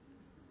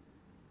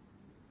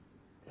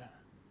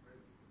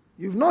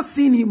 you've not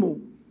seen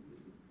him,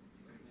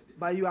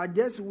 but you are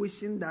just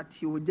wishing that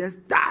he will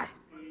just die.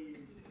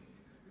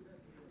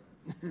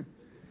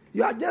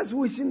 You are just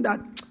wishing that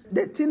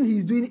the thing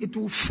he's doing, it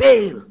will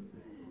fail.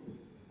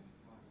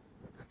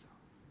 That's all.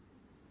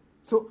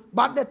 So,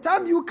 by the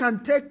time you can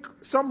take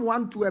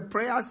someone to a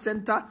prayer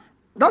center,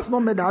 that's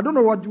not murder. I don't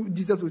know what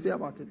Jesus will say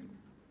about it.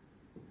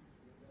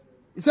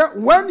 He said,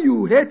 when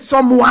you hate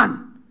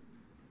someone,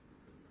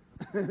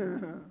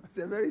 it's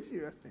a very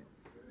serious thing.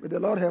 May the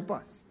Lord help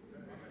us.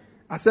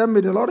 I said,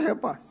 may the Lord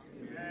help us.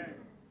 Amen.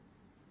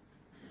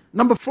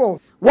 Number 4,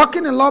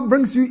 walking in love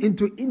brings you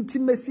into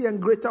intimacy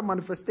and greater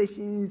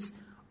manifestations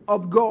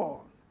of God.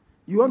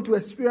 You want to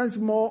experience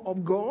more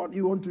of God.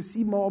 You want to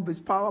see more of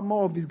his power,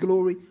 more of his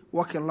glory.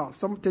 Walk in love.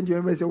 Sometimes you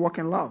remember say, walk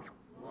in love.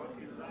 Walk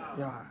in love.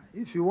 Yeah.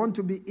 If you want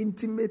to be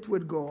intimate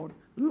with God,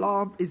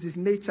 love is his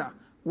nature.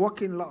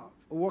 Walk in love.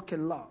 Walk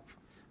in love.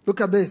 Look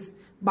at this.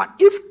 But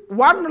if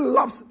one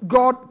loves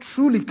God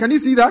truly, can you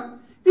see that?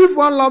 If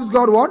one loves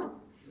God, what?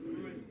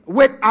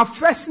 With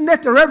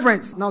affectionate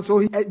reverence. Now, so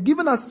he has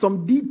given us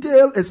some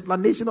detailed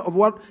explanation of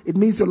what it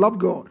means to love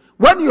God.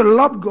 When you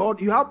love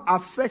God, you have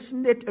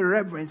affectionate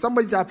reverence.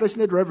 Somebody say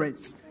affectionate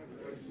reverence.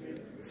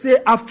 Say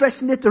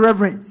affectionate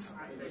reverence.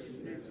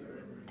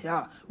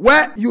 Yeah.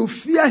 Where you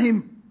fear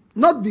him,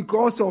 not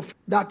because of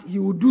that he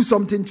will do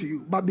something to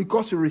you, but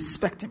because you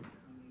respect him.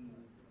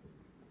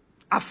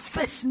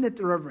 Affectionate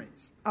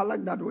reverence. I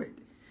like that word.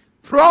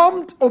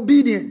 Prompt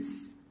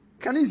obedience.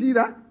 Can you see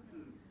that?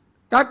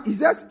 That he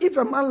says, if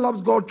a man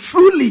loves God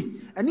truly,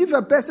 and if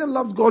a person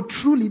loves God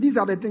truly, these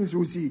are the things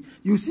you see.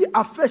 You see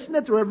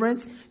affectionate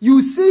reverence,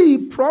 you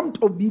see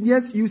prompt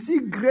obedience, you see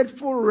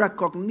grateful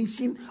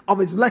recognition of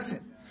his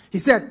blessing. He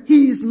said,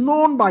 he is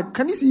known by,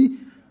 can you see,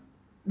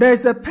 there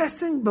is a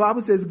person, the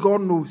Bible says God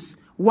knows,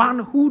 one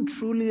who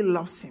truly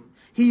loves him.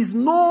 He is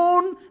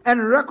known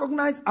and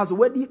recognized as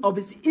worthy of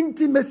his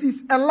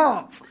intimacies and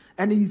love,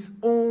 and he is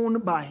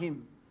owned by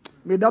him.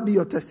 May that be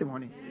your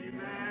testimony.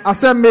 Amen. I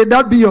said, may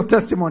that be your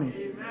testimony.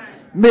 Amen.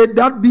 May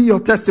that be your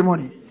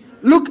testimony.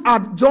 Look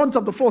at John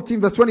chapter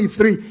 14, verse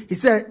 23. He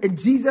said, and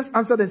Jesus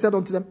answered and said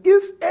unto them,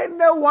 if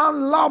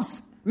anyone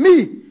loves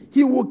me,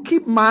 he will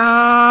keep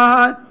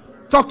my,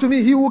 talk to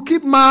me, he will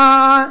keep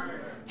my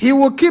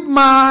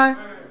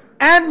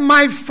And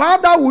my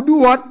Father will do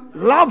what?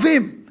 Love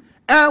him.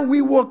 And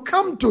we will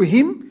come to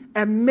him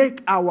and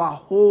make our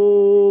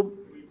home.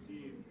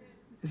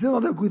 Is that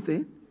not a good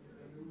thing?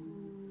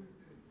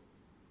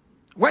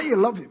 When you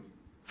love him.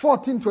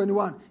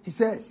 14:21, he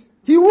says,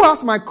 he who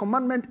has my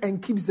commandment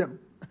and keeps them.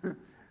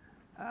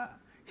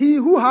 He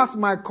who has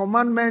my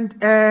commandment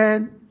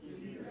and...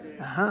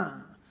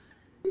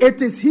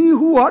 It is he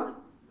who what?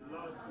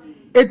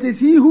 It is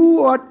he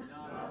who what?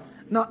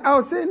 Now, I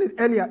was saying it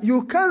earlier.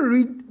 You can't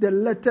read the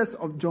letters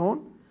of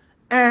John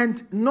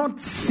and not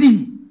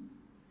see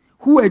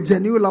who a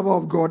genuine lover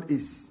of God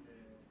is.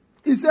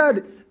 He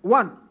said,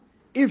 one,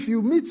 if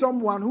you meet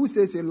someone who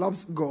says he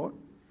loves God,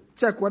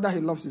 check whether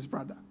he loves his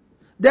brother.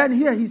 Then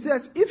here he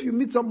says, if you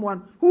meet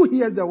someone who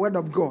hears the word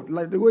of God,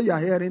 like the way you are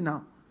hearing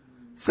now,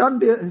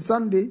 Sunday and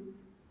Sunday,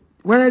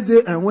 Wednesday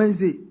and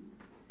Wednesday,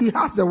 he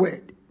has the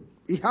word.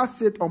 He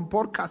has it on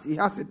podcast. He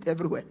has it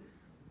everywhere.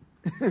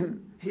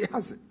 He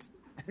has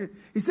it.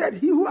 He said,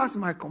 he who has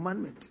my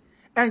commandments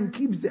and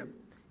keeps them,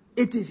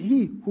 it is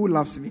he who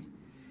loves me.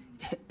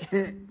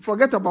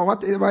 Forget about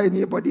whatever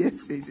anybody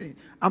else says.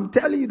 I'm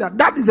telling you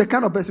that is the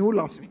kind of person who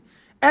loves me.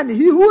 And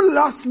he who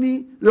loves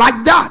me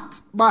like that,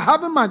 by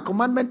having my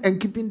commandment and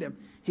keeping them,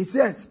 he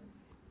says,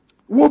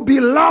 will be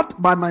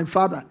loved by my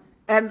Father.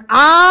 And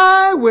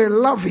I will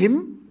love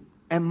him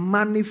and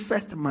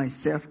manifest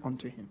myself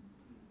unto him.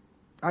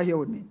 Are you here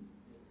with me?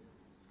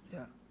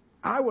 Yeah.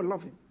 I will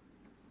love him.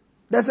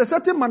 There's a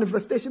certain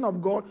manifestation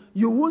of God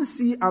you won't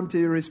see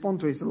until you respond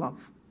to his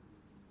love.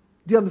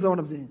 Do you understand what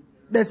I'm saying?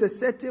 There's a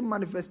certain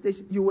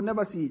manifestation, you will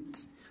never see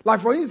it. Like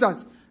for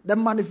instance, the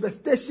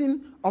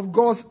manifestation of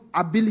God's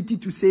ability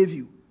to save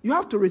you. You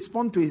have to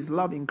respond to his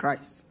love in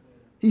Christ.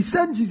 He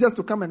sent Jesus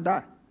to come and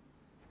die.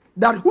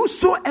 That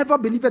whosoever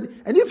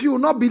believeth, and if you will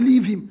not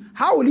believe him,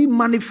 how will he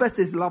manifest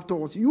his love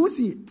towards you? You will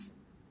see it.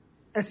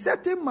 A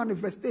certain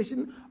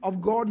manifestation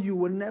of God, you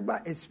will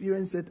never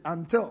experience it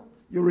until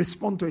you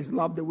respond to his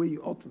love the way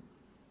you ought to.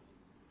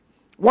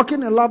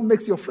 Walking in love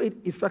makes your faith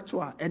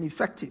effectual and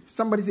effective.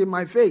 Somebody say,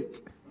 my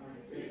faith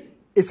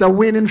is a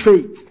winning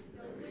faith.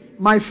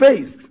 My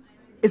faith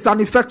is an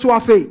effectual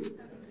faith.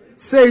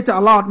 Say it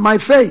aloud. My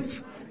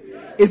faith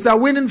is a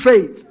winning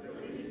faith.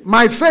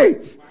 My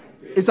faith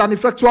is an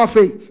effectual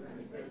faith.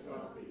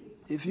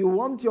 If you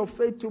want your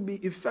faith to be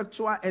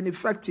effectual and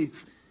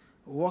effective,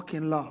 walk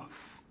in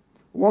love.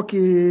 Walk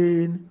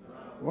in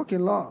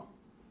love.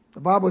 The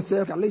Bible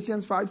says,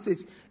 Galatians 5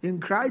 says, in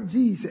Christ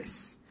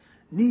Jesus,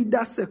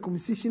 neither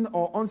circumcision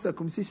or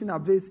uncircumcision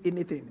avails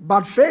anything,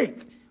 but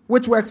faith,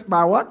 which works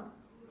by what?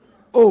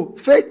 Oh,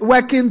 faith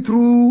working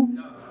through.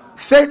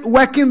 Faith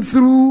working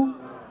through.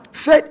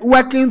 Faith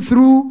working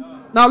through.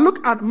 Now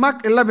look at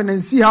Mark 11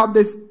 and see how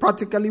this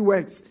practically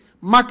works.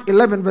 Mark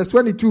 11 verse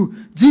 22.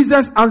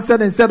 Jesus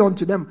answered and said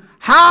unto them,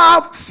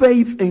 have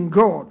faith in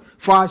God.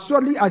 For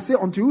surely I say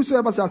unto you,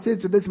 whosoever shall say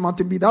to this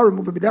mountain, be thou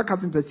removed, be thou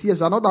cast into the sea,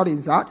 shall not doubt in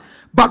his heart,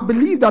 but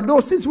believe that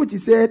those things which he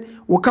said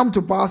will come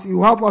to pass.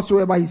 You have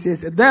whatsoever he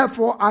says.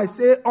 Therefore I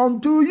say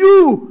unto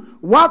you,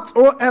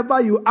 whatsoever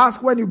you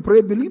ask when you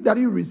pray, believe that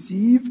you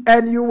receive,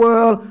 and you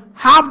will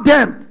have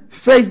them.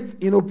 Faith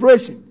in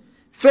operation.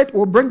 Faith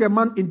will bring a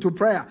man into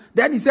prayer.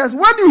 Then he says,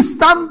 when you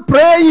stand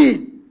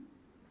praying,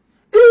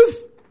 if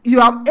you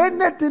have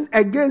anything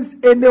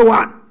against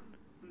anyone,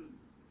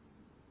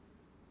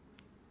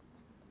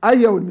 are you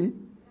here with me?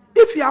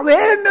 If you have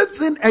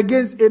anything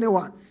against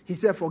anyone, he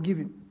said, forgive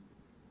him.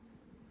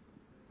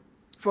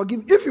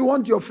 Forgive. If you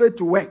want your faith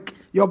to work,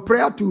 your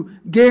prayer to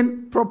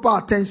gain proper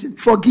attention,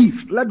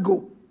 forgive. Let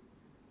go.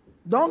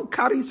 Don't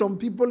carry some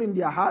people in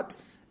their heart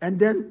and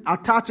then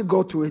attach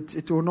God to it.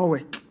 It will not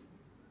work.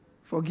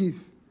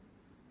 Forgive.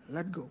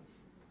 Let go.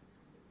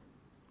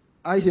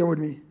 Are you here with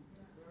me?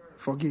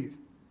 Forgive.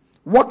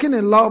 Walking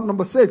in love,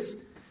 number 6,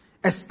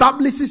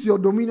 establishes your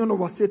dominion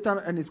over Satan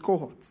and his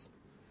cohorts.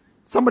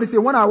 Somebody say,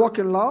 when I walk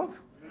in love,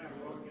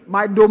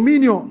 my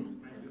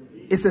dominion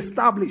is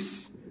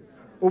established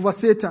over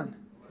Satan.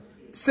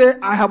 Say,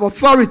 I have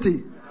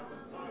authority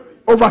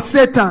over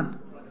Satan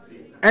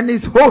and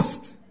his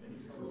host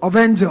of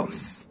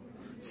angels.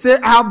 Say,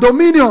 I have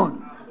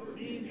dominion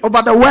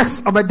over the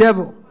works of the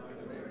devil.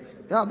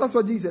 Yeah, that's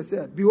what Jesus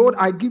said. Behold,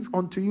 I give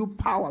unto you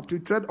power to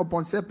tread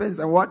upon serpents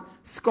and what?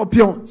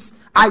 Scorpions.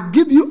 I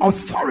give you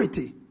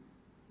authority.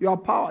 You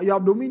have power, you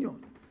have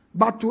dominion.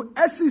 But to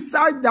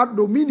exercise that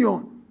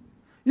dominion,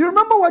 you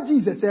remember what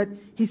Jesus said?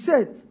 He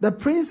said, the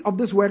prince of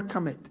this world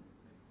cometh.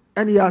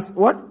 And he has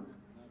what?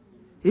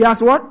 He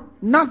has what?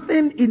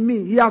 Nothing in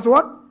me. He has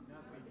what?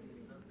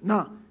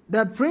 Now,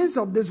 the prince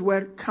of this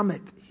world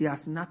cometh. He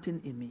has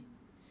nothing in me.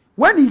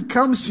 When he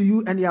comes to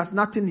you and he has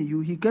nothing in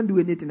you, he can't do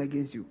anything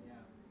against you.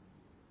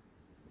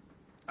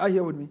 Are you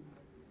here with me?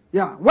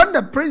 Yeah. When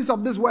the prince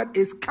of this world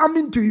is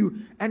coming to you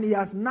and he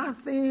has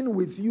nothing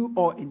with you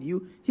or in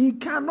you, he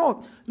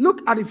cannot.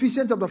 Look at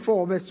Ephesians chapter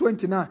 4 verse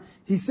 29.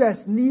 He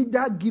says,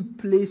 neither give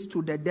place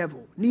to the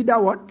devil.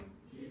 Neither what?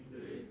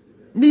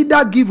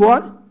 Neither give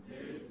what?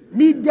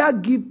 Neither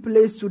give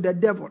place to the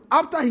devil.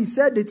 After he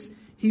said it,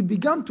 he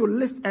began to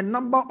list a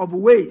number of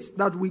ways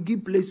that we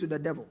give place to the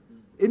devil.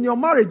 In your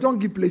marriage, don't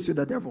give place to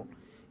the devil.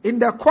 In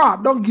the choir,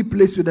 don't give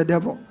place to the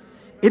devil.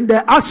 In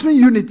the ushering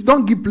unit,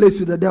 don't give place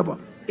to the devil.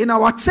 In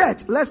our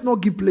church, let's not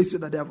give place to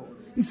the devil.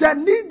 He said,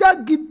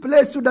 neither give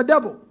place to the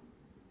devil.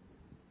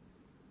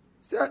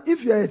 He said,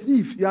 if you are a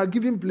thief, you are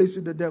giving place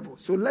to the devil.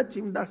 So let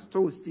him that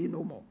stole steal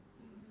no more.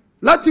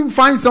 Let him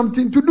find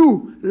something to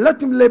do.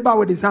 Let him labor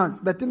with his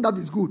hands, the thing that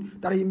is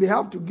good, that he may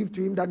have to give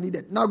to him that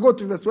needed. Now go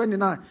to verse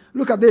 29.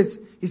 Look at this.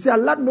 He said,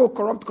 let no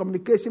corrupt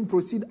communication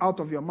proceed out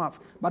of your mouth,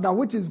 but that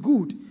which is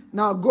good.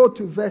 Now go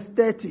to verse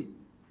 30.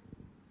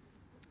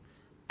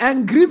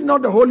 And grieve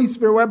not the Holy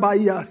Spirit whereby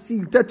ye are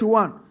sealed.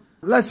 31.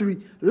 Let's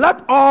read.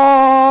 Let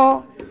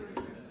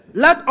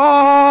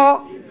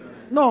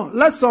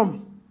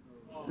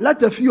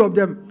a few of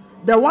them,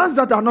 the ones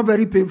that are not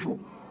very painful.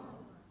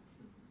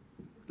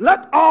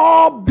 Let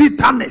all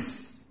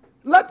bitterness.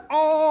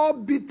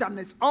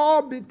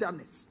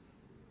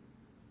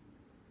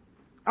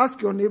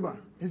 Ask your neighbor,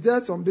 is there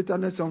some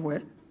bitterness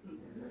somewhere?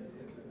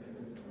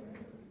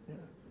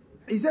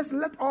 He says,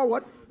 let all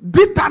what?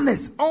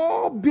 Bitterness.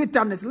 All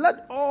bitterness.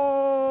 Let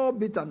all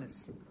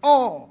bitterness.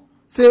 All.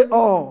 Say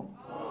all.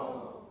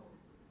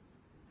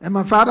 And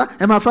my father.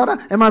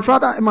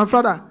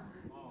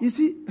 You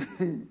see,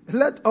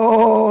 let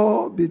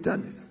all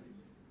bitterness.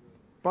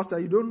 Pastor,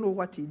 you don't know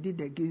what he did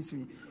against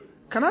me.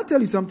 Can I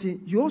tell you something?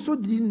 You also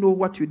didn't know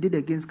what you did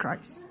against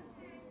Christ.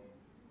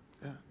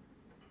 Yeah.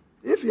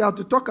 If you have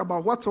to talk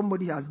about what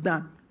somebody has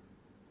done,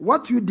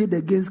 what you did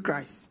against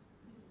Christ.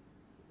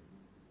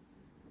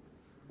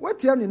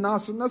 What you now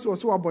so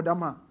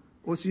about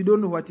or so you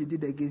don't know what he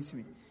did against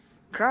me.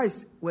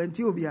 Christ went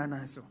to be an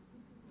answer.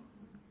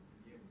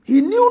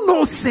 He knew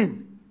no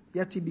sin,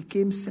 yet he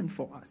became sin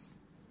for us.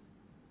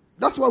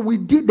 That's what we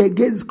did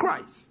against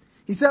Christ.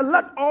 He said,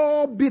 let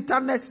all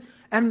bitterness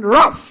and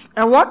wrath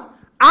and what?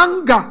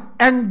 Anger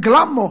and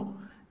glamour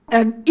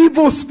and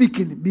evil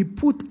speaking be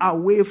put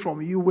away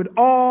from you with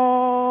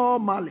all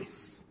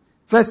malice.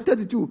 Verse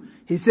 32,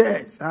 he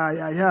says,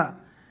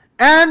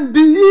 and be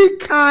ye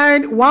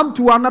kind one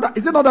to another.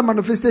 Is it not a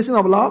manifestation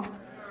of love?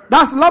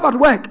 That's love at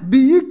work. Be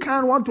ye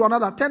kind one to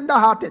another,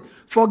 tender-hearted,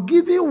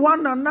 forgiving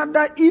one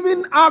another,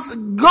 even as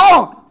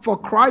God, for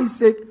Christ's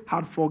sake,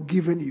 had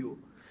forgiven you.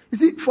 You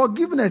see,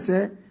 forgiveness,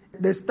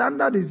 the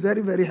standard is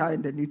very, very high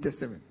in the New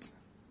Testament.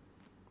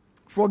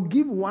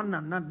 Forgive one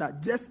another,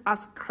 just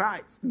as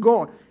Christ,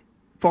 God,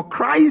 for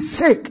Christ's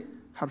sake,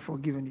 had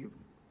forgiven you.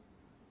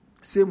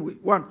 Same way.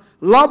 One,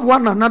 love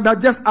one another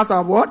just as I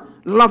have what?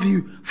 Love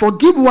you.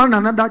 Forgive one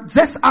another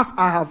just as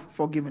I have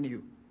forgiven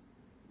you.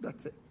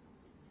 That's it.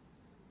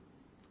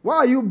 Why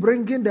are you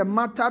bringing the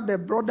matter the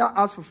brother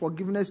asked for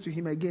forgiveness to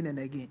him again and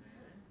again?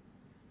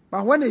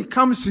 But when it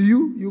comes to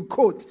you, you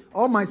quote,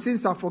 all my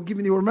sins are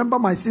forgiven. You remember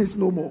my sins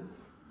no more.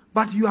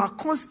 But you are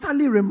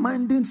constantly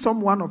reminding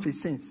someone of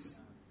his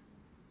sins.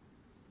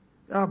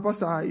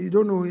 Pastor, you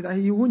don't know that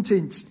he won't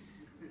change.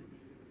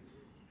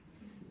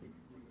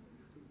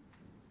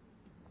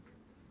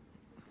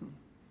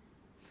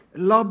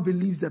 Love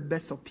believes the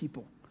best of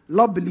people.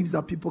 Love believes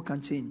that people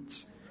can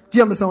change. Do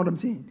you understand what I'm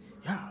saying?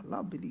 Yeah,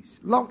 love believes.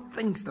 Love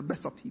thinks the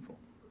best of people.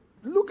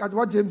 Look at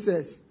what James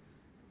says.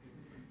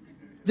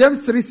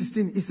 James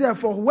 3:16. He said,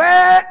 for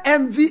where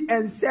envy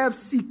and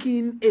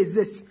self-seeking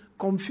exists,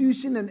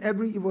 confusion and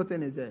every evil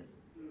thing is there.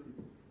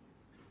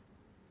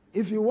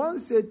 If you want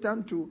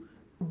Satan to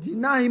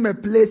deny him a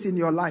place in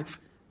your life,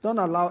 don't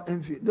allow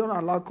envy, don't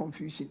allow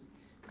confusion.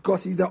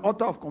 Because he's the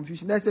author of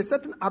confusion. There's a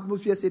certain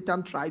atmosphere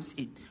Satan thrives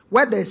in.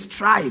 Where there's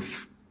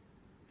strife.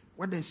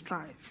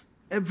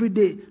 Every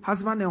day,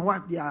 husband and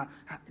wife,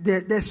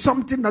 there's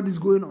something that is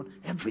going on.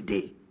 Every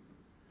day.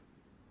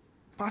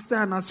 Pastor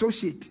and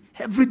associate.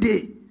 Every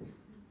day.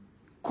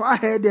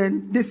 Quiet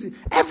and this.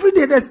 Every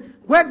day,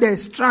 where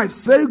there's strife,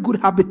 it's very good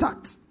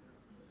habitat.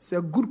 It's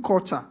a good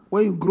culture.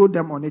 When you grow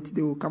them on it,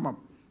 they will come up.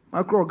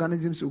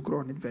 Microorganisms will grow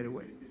on it very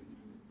well.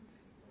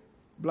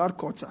 Blood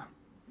culture.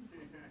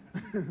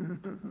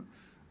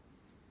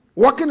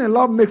 Walking in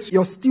love makes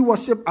your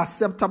stewardship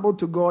acceptable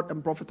to God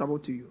and profitable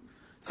to you.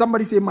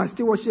 Somebody say, my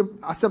stewardship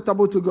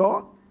acceptable to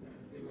God.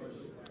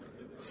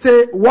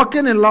 Say,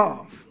 walking in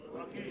love.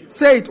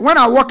 Say it, when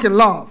I walk in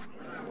love,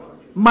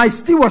 my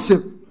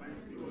stewardship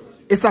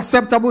is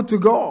acceptable to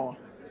God.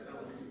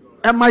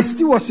 And my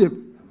stewardship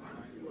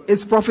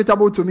is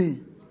profitable to me.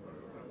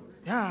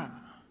 Yeah.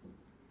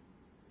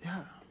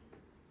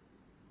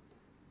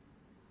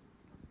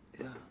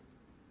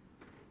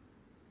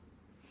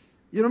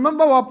 You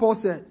remember what Paul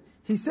said?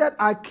 He said,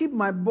 I keep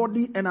my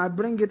body and I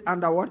bring it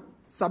under what?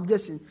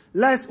 Subjection.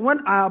 Lest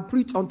when I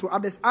preach unto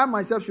others, I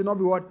myself should not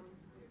be what?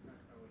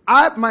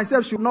 I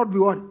myself should not be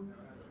what?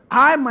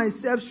 I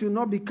myself should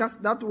not be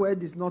cast. That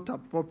word is not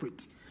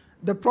appropriate.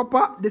 The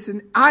proper,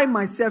 listen, I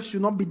myself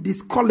should not be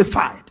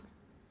disqualified.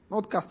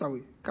 Not cast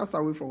away. Cast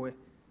away for where?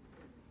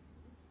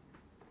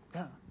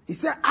 Yeah. He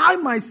said, I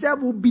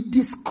myself will be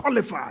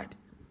disqualified.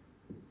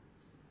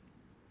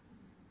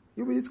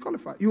 You'll be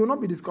disqualified. You will not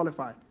be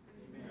disqualified.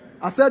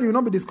 I said you will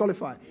not be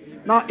disqualified.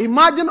 Amen. Now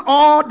imagine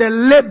all the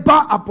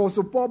labor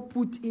Apostle Paul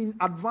put in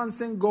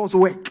advancing God's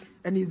work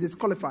and he's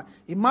disqualified.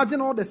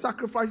 Imagine all the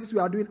sacrifices we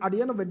are doing. At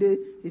the end of the day,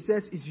 he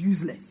says it's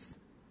useless.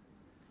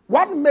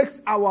 What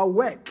makes our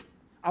work,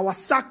 our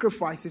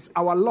sacrifices,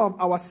 our love,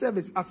 our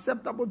service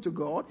acceptable to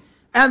God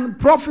and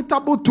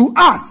profitable to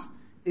us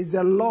is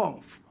the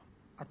love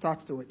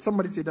attached to it.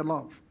 Somebody say the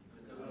love.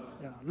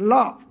 Yeah,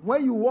 love.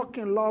 When you walk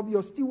in love,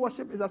 your still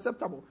worship is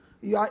acceptable.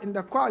 You are in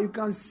the choir, you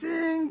can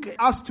sing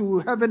us to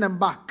heaven and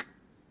back.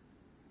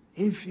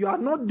 If you are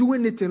not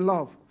doing it in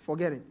love,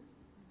 forget it.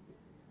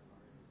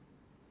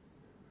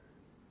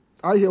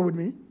 Are you here with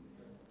me?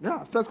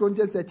 Yeah, 1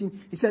 Corinthians 13,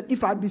 he said,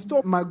 if I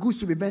bestow my goods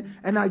to be burnt,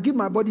 and I give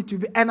my body to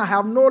be, and I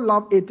have no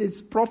love, it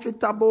is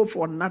profitable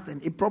for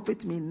nothing. It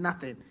profits me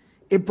nothing.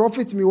 It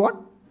profits me what?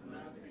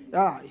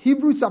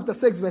 Hebrews chapter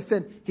 6 verse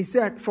 10, he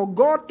said, for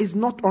God is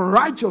not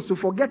unrighteous to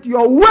forget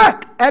your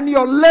work and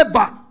your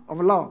labor of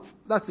love.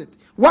 That's it.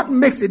 What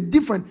makes it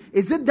different?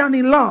 Is it done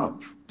in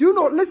love? Do you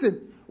know, listen,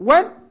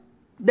 when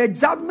the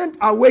judgment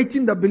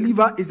awaiting the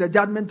believer is a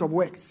judgment of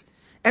works.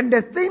 And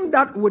the thing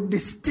that would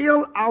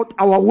distill out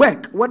our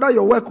work, whether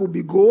your work will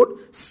be gold,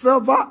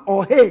 silver,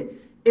 or hay,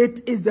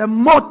 it is the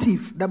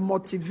motive, the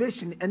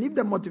motivation. And if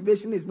the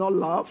motivation is not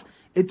love,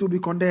 it will be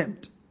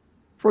condemned.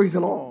 Praise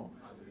the Lord.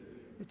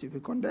 It will be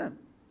condemned.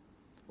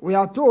 We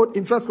are told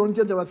in 1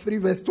 Corinthians 3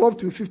 verse 12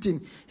 to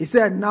 15, he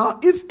said, now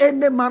if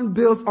any man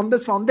builds on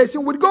this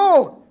foundation with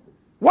gold,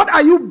 what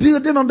are you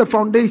building on the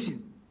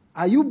foundation?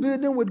 Are you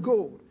building with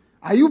gold?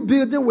 Are you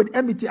building with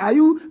enmity? Are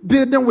you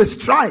building with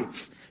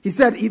strife? He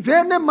said, if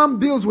any man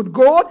builds with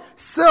gold,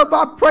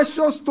 silver,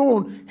 precious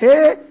stone,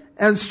 hay,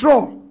 and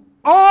straw,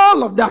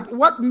 all of that,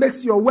 what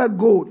makes your work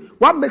gold?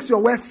 What makes your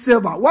work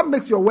silver? What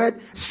makes your work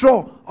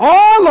straw?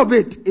 All of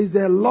it is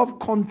the love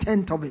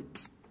content of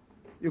it.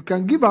 You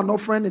can give an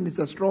offering and it's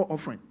a straw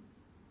offering.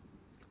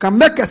 You can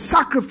make a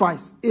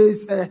sacrifice,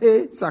 is a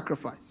hay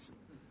sacrifice.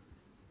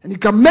 And you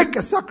can make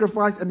a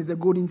sacrifice and it's a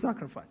golden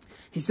sacrifice.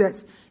 He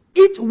says,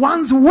 each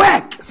one's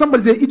work.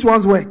 Somebody say, each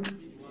one's work.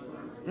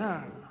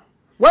 Yeah.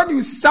 When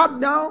you sat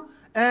down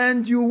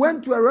and you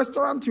went to a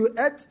restaurant, you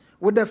ate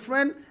with a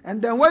friend,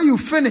 and then when you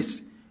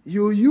finished,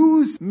 you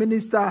use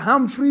Minister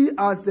Humphrey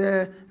as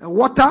a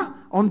water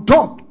on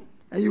top,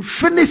 and you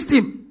finished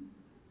him.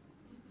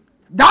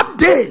 That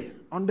day,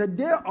 on the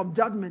day of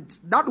judgment,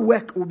 that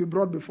work will be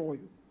brought before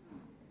you.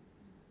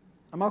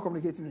 Am I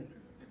communicating here?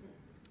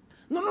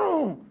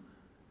 No.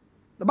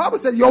 The Bible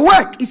says, your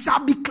work, it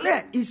shall be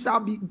clear. It shall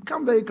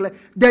become very clear.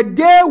 The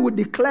day will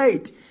declare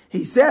it.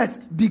 He says,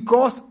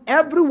 because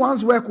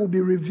everyone's work will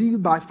be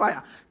revealed by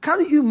fire.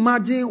 Can you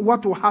imagine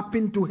what will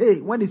happen to hay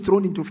when it's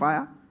thrown into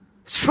fire?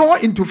 Straw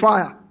into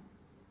fire.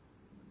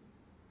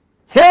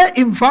 Hay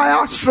in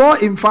fire, straw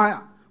in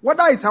fire.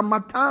 Whether it's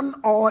Hamatan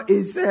or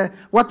it's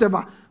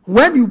whatever.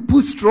 When you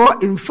put straw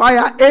in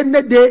fire,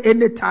 any day,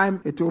 any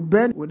time, it will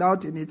burn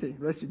without anything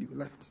residue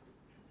left.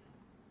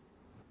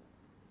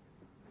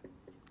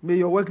 May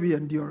your work be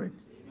enduring.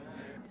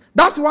 Amen.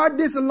 That's why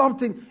this love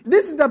thing,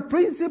 this is the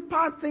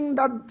principal thing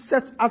that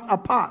sets us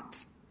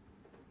apart.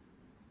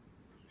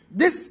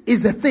 This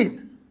is a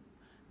thing.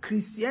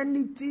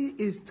 Christianity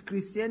is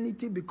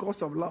Christianity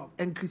because of love.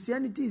 And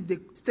Christianity is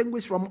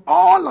distinguished from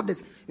all of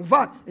this. In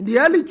fact, in the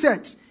early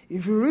church,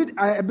 if you read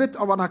a bit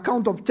of an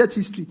account of church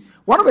history,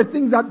 one of the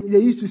things that they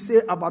used to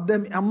say about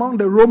them among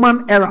the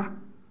Roman era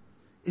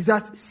is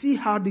that, see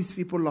how these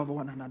people love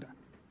one another.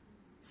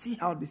 See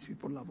how these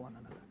people love one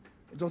another.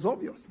 It was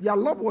obvious. Their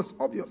love was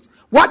obvious.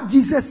 What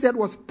Jesus said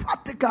was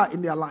practical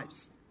in their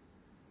lives.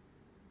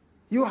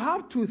 You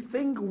have to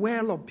think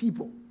well of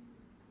people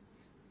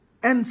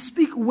and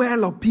speak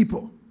well of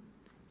people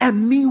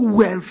and mean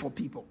well for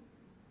people.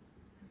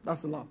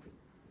 That's love.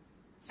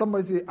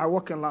 Somebody say, I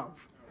walk in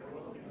love.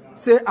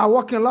 Say, I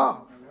walk in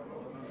love.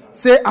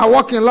 Say, I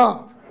walk in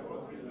love.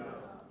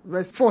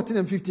 Verse 14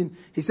 and 15,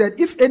 he said,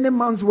 if any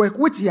man's work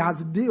which he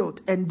has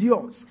built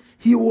endures,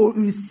 he will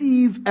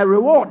receive a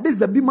reward. This is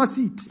the Bema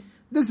seat.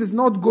 This is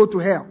not go to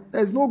hell.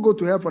 There is no go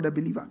to hell for the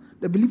believer.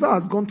 The believer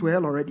has gone to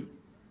hell already.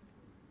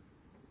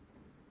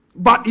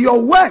 But your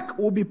work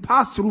will be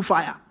passed through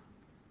fire.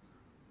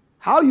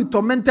 How you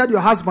tormented your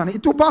husband,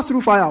 it will pass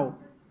through fire.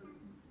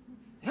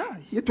 Yeah,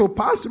 it will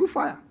pass through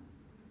fire.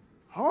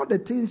 All the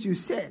things you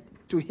said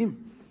to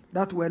him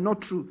that were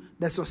not true,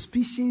 the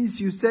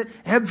suspicions you said,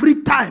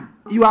 every time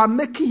you are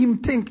making him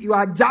think, you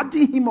are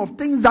judging him of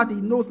things that he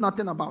knows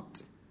nothing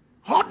about.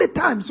 All the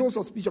time, so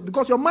suspicious,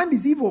 because your mind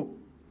is evil.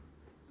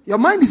 Your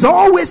mind is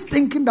always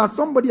thinking that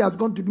somebody has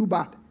gone to do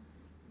bad.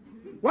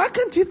 Why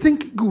can't you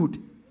think good?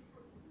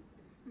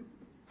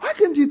 Why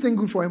can't you think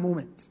good for a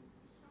moment?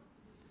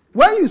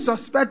 When you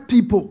suspect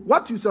people,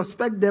 what you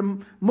suspect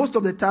them, most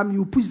of the time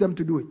you push them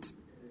to do it.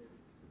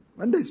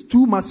 When there's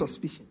too much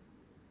suspicion.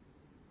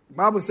 The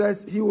Bible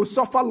says he will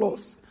suffer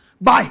loss,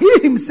 but he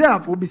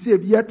himself will be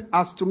saved yet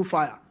as through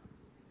fire.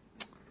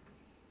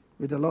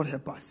 May the Lord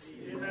help us.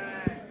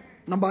 Amen.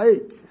 Number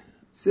 8.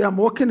 Say, I'm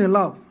walking in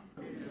love.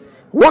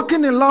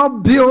 Walking in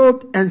love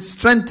builds and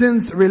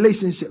strengthens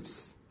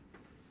relationships.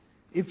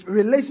 If a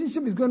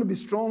relationship is going to be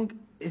strong,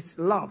 it's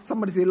love.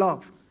 Somebody say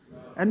love.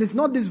 And it's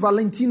not this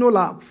Valentino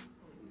love.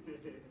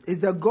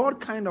 It's the God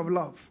kind of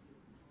love.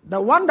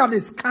 The one that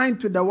is kind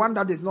to the one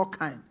that is not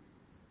kind.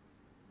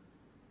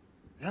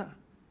 Yeah.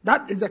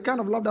 That is the kind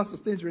of love that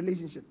sustains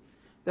relationship.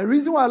 The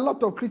reason why a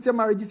lot of Christian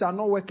marriages are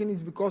not working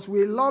is because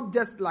we love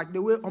just like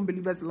the way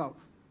unbelievers love.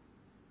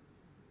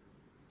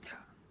 Yeah.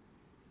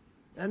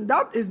 And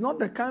that is not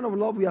the kind of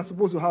love we are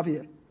supposed to have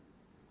here.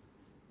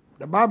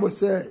 The Bible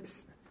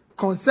says,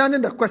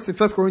 concerning the question,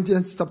 1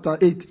 Corinthians chapter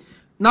 8.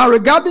 Now,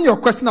 regarding your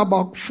question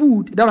about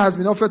food that has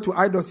been offered to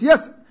idols,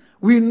 yes,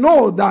 we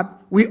know that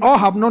we all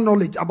have no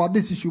knowledge about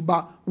this issue,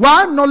 but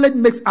while knowledge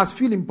makes us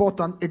feel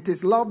important, it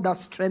is love that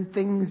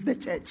strengthens the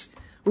church.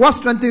 What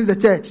strengthens the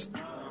church?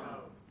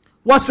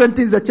 What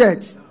strengthens the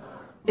church?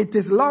 It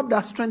is love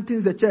that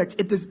strengthens the church.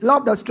 It is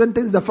love that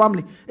strengthens the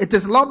family. It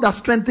is love that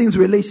strengthens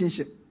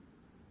relationship.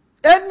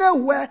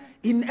 Anywhere,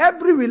 in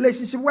every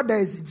relationship where there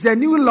is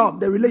genuine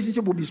love, the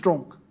relationship will be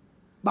strong.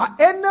 But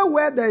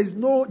anywhere there is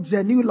no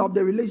genuine love,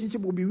 the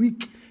relationship will be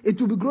weak. It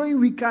will be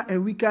growing weaker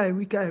and weaker and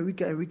weaker and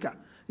weaker and weaker.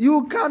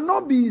 You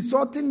cannot be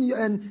insulting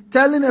and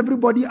telling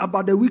everybody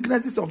about the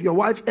weaknesses of your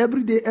wife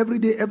every day,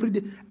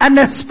 and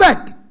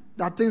expect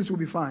that things will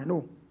be fine.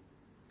 No.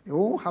 It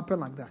won't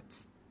happen like that.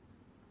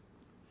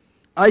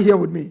 Are you here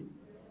with me?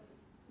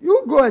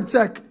 You go and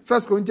check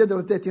 1 Corinthians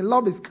 13.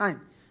 Love is kind.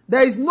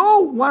 There is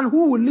no one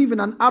who will live in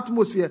an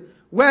atmosphere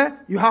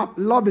where you have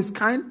love is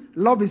kind,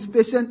 love is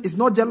patient, is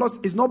not jealous,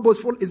 is not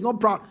boastful, is not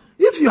proud.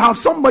 If you have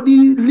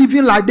somebody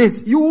living like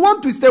this, you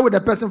want to stay with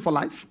the person for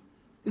life.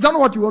 Is that not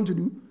what you want to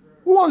do?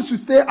 Who wants to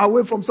stay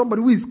away from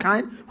somebody who is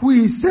kind, who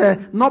is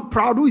not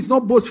proud, who is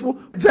not boastful,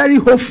 very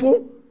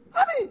hopeful?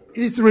 I mean,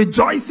 he's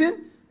rejoicing,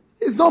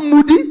 he's not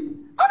moody.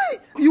 I mean,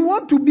 you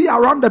want to be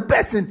around the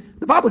person.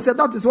 The Bible said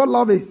that is what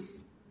love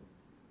is.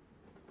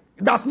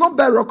 It does not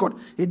bear record.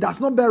 It does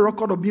not bear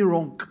record of being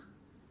wrong.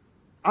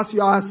 As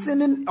you are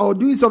sinning or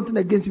doing something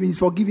against him, he's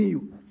forgiving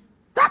you.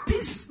 That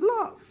is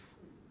love.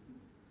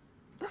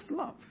 That's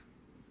love.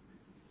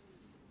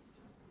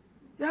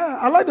 Yeah,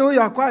 I like the way you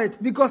are quiet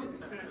because,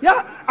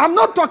 yeah, I'm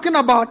not talking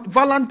about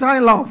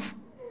Valentine love.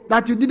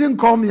 That you didn't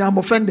call me, I'm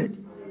offended.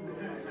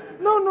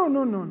 No.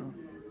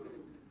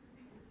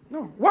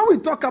 No. When we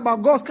talk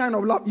about God's kind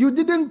of love, you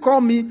didn't call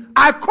me.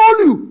 I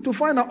call you to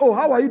find out, oh,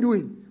 how are you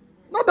doing?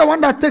 Not the one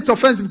that takes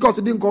offense because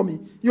you didn't call me.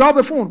 You have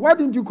a phone. Why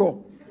didn't you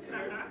call?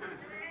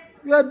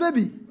 You're a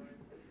baby.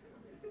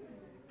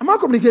 Am I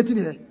communicating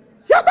here?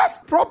 Yeah,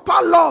 that's proper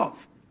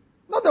love.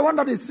 Not the one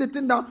that is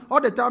sitting down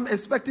all the time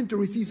expecting to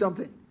receive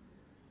something.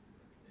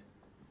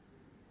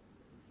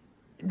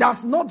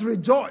 Does not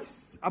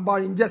rejoice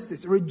about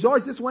injustice.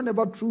 Rejoices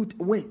whenever truth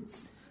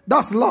wins.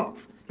 That's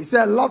love. He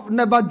said love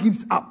never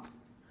gives up.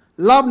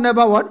 Love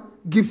never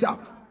what? Gives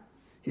up.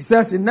 He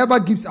says it never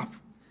gives up.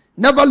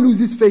 Never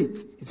loses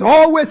faith. It's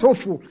always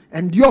hopeful.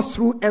 Endures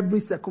through every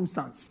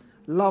circumstance.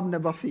 Love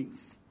never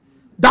fails.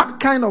 That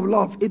kind of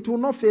love, it will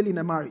not fail in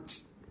a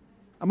marriage.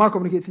 Am I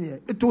communicating here?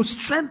 It will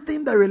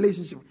strengthen the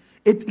relationship.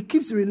 It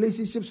keeps the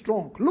relationship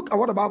strong. Look at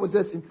what the Bible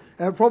says in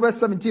Proverbs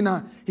 17.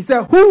 He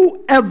said,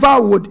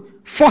 whoever would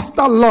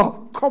foster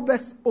love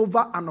covers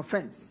over an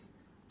offense.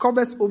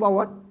 Covers over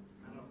what?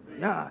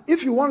 Yeah.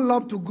 If you want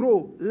love to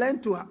grow,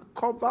 learn to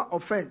cover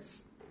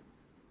offense.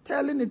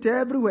 Telling it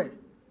everywhere.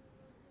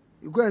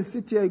 You go and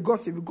sit here,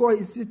 gossip. You go and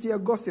sit here,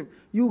 gossip.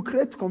 You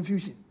create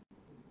confusion.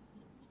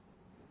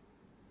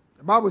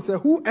 The Bible says,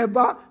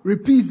 whoever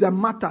repeats the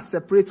matter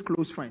separates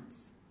close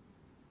friends.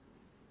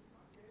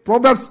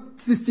 Proverbs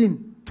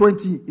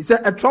 16:20. It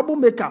said, a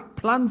troublemaker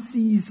plants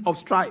seeds of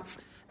strife.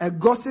 A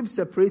gossip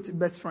separates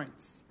best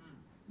friends.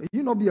 May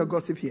you not be a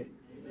gossip here.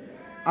 Amen.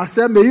 I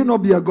said, may you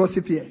not be a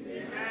gossip here.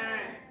 Amen.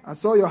 I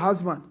saw your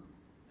husband.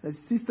 His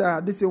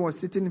sister, this one was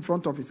sitting in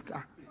front of his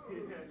car.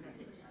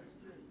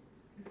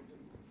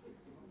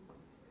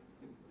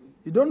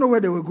 You don't know where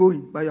they were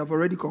going, but you have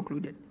already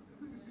concluded.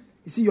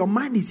 You see, your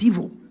mind is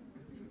evil.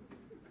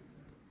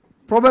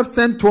 Proverbs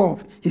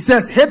 10:12. He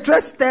says,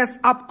 hatred stirs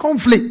up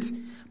conflict,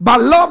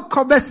 but love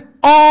covers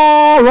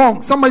all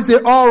wrongs. Somebody say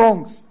all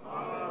wrongs.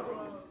 All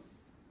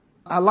wrongs.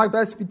 I like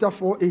that. Peter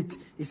 4:8.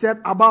 He said,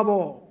 above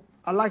all.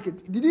 I like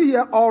it. Did you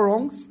hear all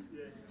wrongs?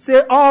 Yes.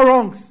 Say all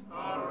wrongs.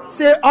 All wrongs.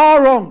 Say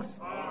all wrongs.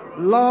 All wrongs.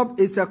 Love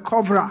is a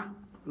coverer.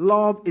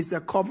 Love is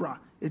a coverer.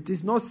 It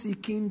is not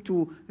seeking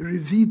to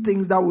reveal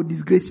things that will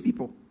disgrace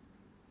people.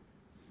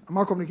 Am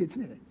I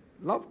communicating here?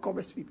 Love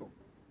covers people.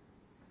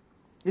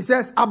 It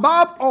says,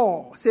 above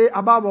all. Say,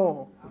 above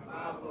all.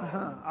 Above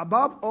all.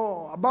 Above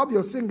all. Above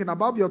your singing,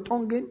 above your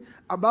tonguing,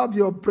 above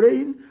your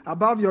praying,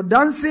 above your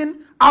dancing.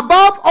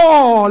 Above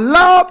all,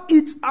 love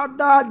each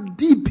other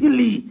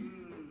deeply.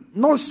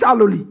 Not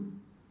shallowly.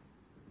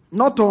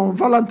 Not on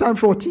Valentine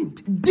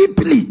 14th.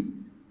 Deeply.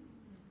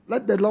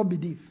 Let the love be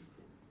deep.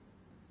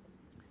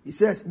 He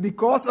says,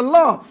 because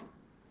love.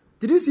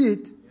 Did you see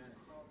it? Yes.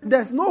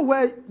 There's no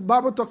way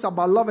Bible talks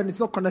about love and it's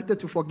not connected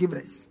to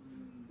forgiveness.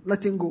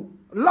 Letting go.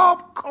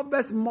 Love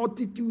covers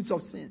multitudes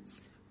of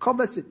sins.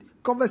 Covers it.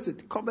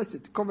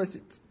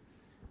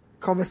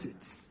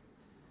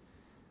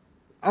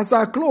 As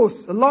I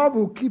close, love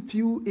will keep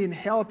you in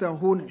health and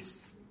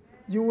wholeness.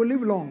 You will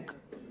live long.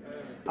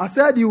 I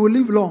said you will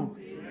live long.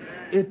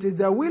 It is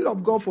the will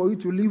of God for you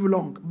to live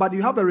long, but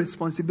you have a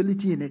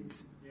responsibility in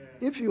it.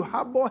 If you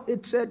harbor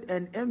hatred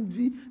and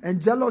envy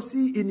and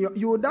jealousy in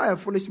you will die a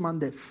foolish man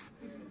death.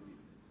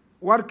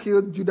 What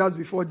killed Judas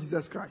before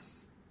Jesus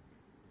Christ?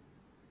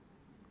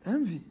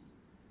 Envy.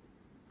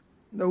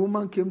 The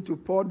woman came to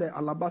pour the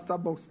alabaster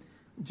box.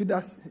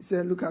 Judas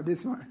said, look at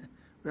this one.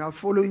 We are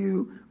following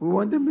you. We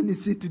want the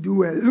ministry to do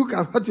well. Look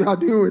at what you are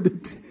doing with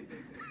it.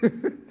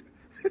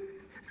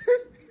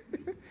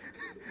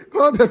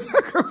 All the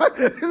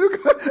sacrifice. Look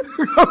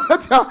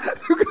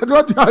at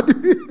what you are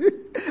doing.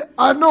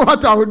 I know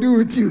what I will do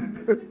with you.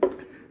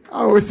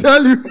 I will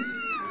sell you.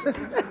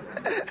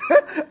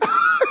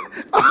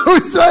 I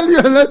will sell you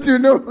and let you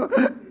know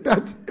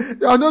that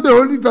you are not the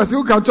only person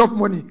who can chop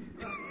money.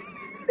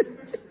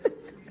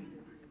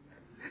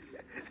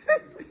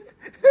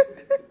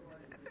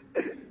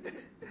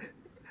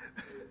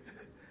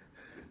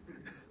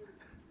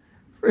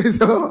 Praise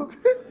the Lord.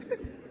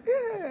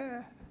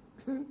 Yeah.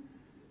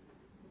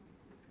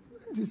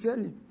 To sell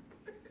him.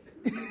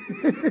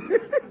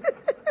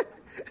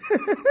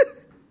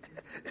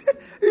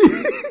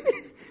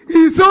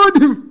 He sold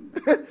him,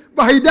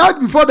 but he died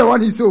before the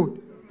one he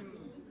sold.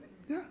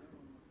 Yeah,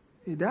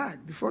 he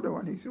died before the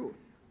one he sold.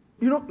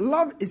 You know,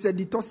 love is a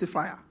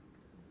detoxifier.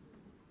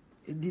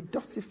 It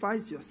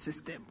detoxifies your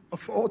system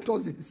of all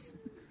toxins.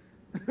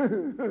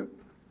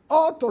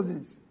 All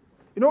toxins.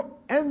 You know,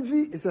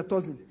 envy is a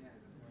toxin.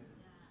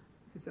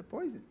 It's a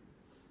poison.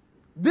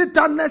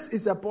 Bitterness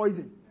is a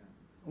poison.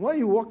 When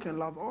you walk in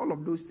love, all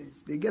of those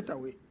things, they get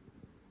away.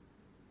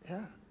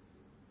 Yeah.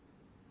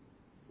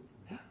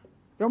 Yeah.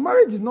 Your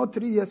marriage is not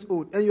 3 years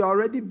old, and you're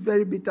already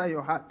very bitter in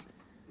your heart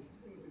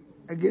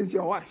against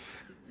your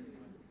wife.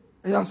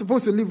 And you're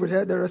supposed to live with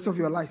her the rest of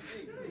your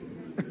life.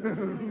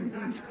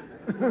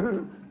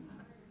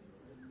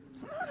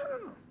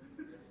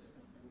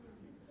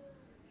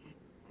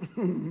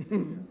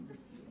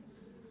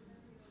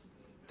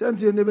 Turn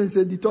to your neighbor and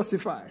say,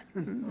 detoxify.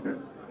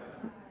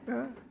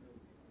 Yeah.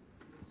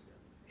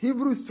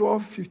 Hebrews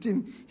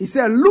 12:15. He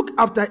said, look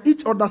after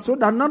each other so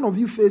that none of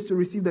you fails to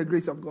receive the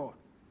grace of God.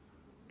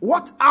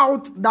 Watch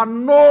out that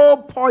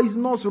no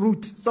poisonous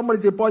root, somebody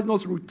say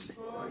poisonous root,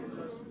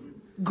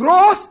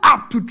 grows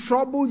up to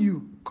trouble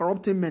you,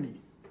 corrupting many.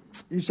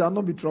 You shall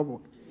not be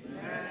troubled.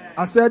 Amen.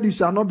 I said you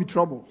shall not be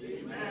troubled.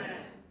 Amen.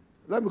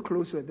 Let me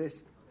close with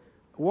this.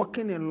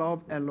 Walking in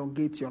love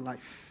elongates your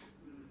life.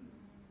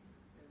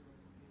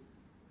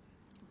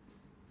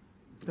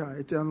 Yeah,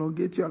 it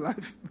elongates your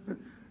life.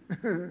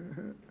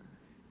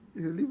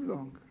 You will live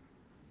long.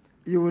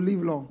 You will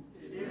live long.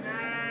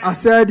 Amen. I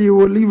said you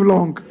will live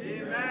long.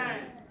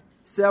 Amen.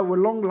 Say, with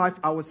long life,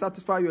 I will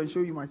satisfy you and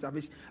show you my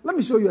salvation. Let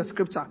me show you a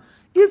scripture.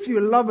 If you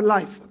love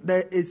life,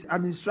 there is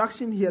an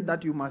instruction here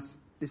that you must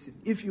listen.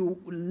 If you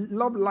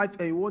love life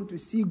and you want to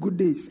see good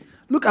days,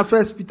 look at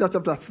 1 Peter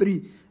chapter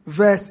 3,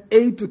 verse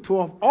 8 to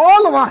 12.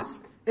 All of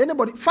us,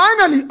 anybody,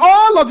 finally,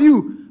 all of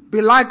you,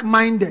 be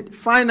like-minded.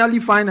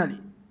 Finally.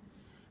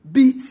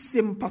 Be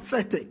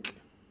sympathetic.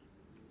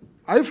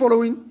 Are you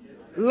following?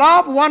 Yes,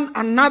 love one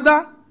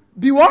another.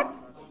 Be what?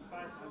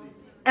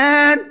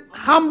 And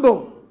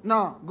humble.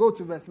 Now, go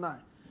to verse 9.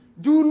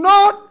 Do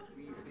not...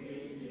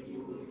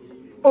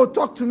 Oh,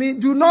 talk to me.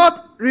 Do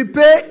not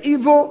repay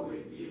evil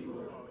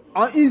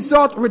or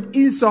insult with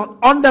insult.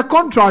 On the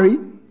contrary,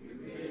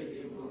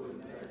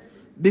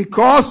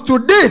 because to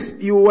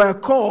this you were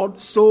called,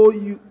 so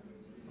you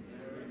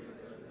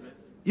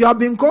have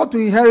been called to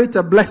inherit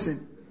a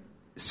blessing.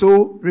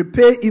 So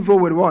repay evil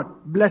with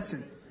what?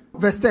 Blessing.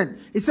 Verse 10.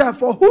 It said,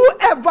 for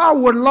whoever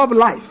would love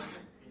life.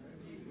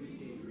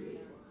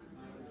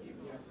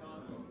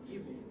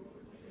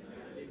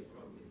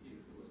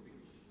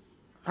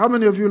 How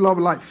many of you love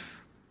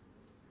life?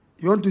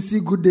 You want to see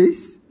good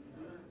days?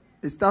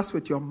 It starts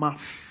with your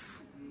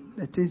mouth.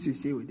 The things you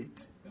say with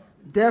it.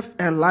 Death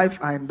and life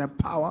are in the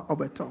power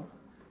of a tongue.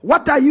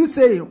 What are you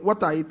saying?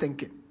 What are you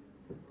thinking?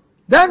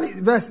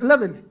 Then verse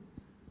 11.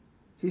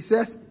 He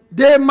says,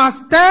 they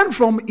must turn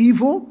from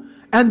evil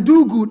and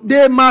do good.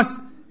 They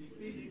must.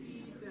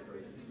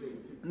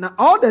 Now,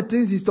 all the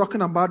things he's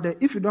talking about there,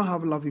 if you don't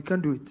have love, you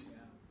can't do it.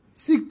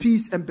 Seek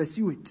peace and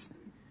pursue it.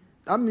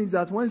 That means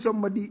that when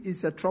somebody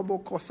is a trouble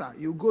causer,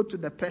 you go to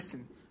the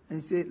person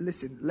and say,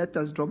 listen, let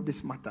us drop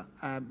this matter.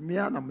 I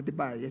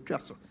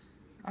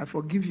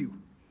forgive you.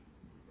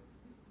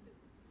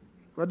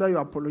 Whether you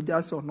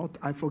apologize or not,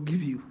 I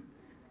forgive you.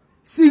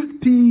 Seek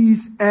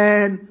peace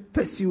and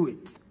pursue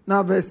it.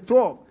 Now, verse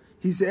 12.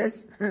 He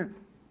says,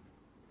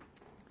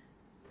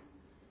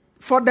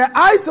 for the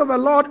eyes of the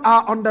Lord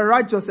are on the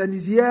righteous, and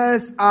his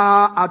ears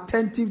are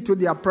attentive to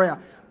their prayer.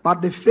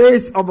 But the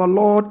face of the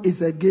Lord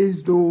is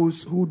against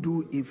those who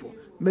do evil.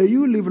 May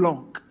you live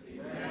long.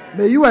 Amen.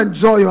 May you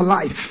enjoy your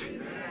life.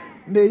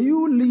 Amen. May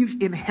you live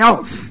in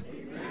health.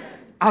 Amen.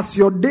 As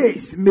your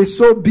days, may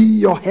so be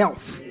your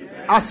health.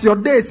 Amen. As your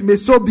days, may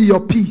so be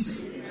your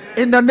peace. Amen.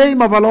 In the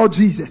name of our Lord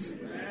Jesus.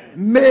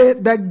 Amen. May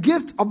the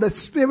gift of the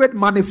Spirit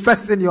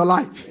manifest in your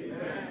life.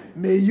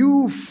 May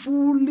you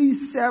fully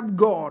serve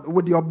God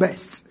with your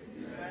best.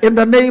 Amen. In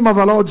the name of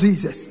our Lord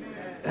Jesus.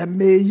 And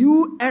may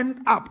you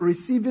end up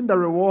receiving the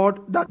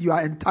reward that you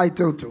are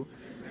entitled to.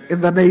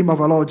 In the name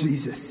of our Lord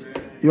Jesus.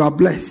 You are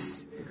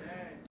blessed.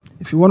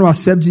 If you want to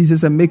accept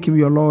Jesus and make him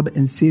your Lord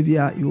and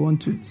Savior, you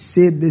want to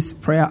say this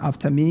prayer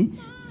after me.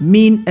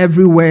 Mean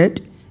every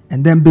word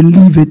and then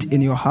believe it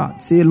in your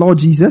heart. Say, Lord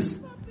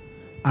Jesus,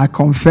 I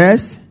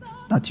confess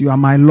that you are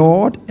my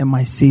Lord and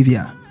my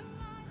Savior.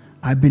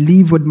 I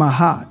believe with my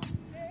heart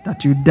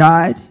that you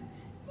died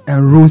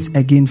and rose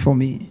again for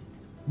me.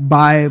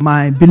 By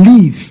my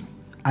belief,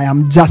 I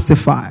am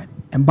justified.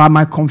 And by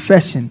my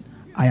confession,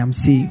 I am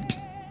saved.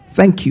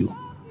 Thank you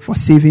for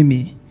saving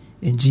me.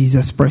 In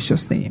Jesus'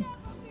 precious name.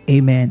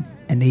 Amen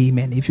and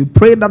amen. If you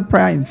pray that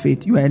prayer in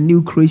faith, you are a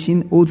new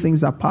creation. All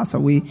things are passed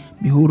away.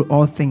 Behold,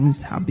 all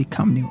things have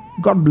become new.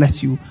 God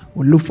bless you.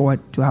 We look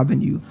forward to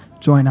having you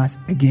join us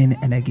again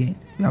and again.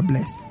 You are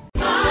blessed.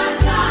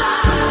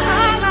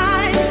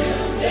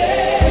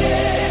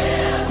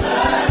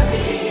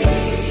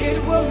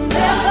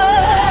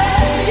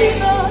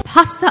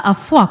 Pastor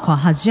Afoakwa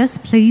has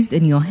just placed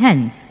in your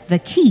hands the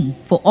key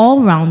for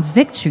all-round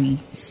victory,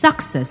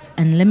 success,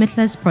 and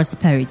limitless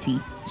prosperity.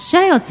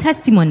 Share your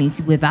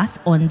testimonies with us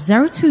on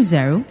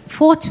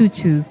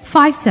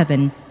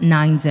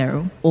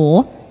 020-422-5790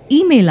 or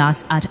email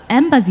us at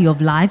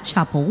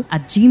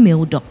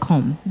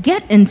embassyoflifechapel@gmail.com.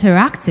 Get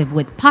interactive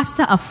with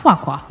Pastor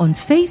Afoakwa on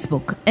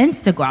Facebook,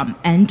 Instagram,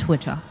 and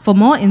Twitter. For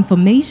more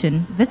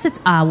information, visit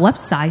our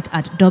website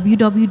at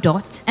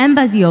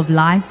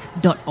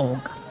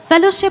www.embassyoflife.org.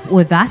 Fellowship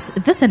with us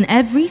this and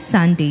every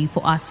Sunday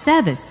for our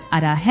service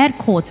at our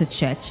headquarter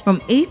church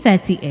from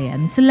 8:30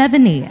 a.m. to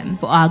 11 a.m.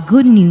 for our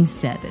Good News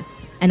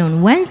service. And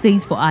on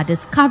Wednesdays for our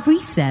Discovery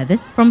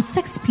service from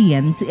 6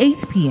 p.m. to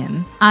 8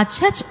 p.m. Our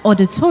church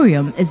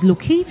auditorium is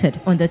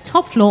located on the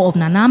top floor of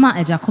Nanama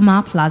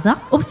Ejakoma Plaza,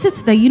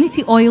 opposite the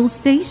Unity Oil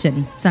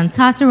Station,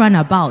 Santata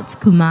Runabout,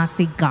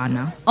 Kumasi,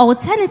 Ghana.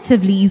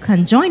 Alternatively, you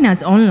can join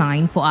us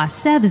online for our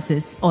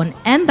services on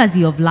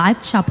Embassy of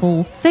Life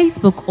Chapel,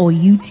 Facebook or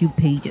YouTube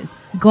pages.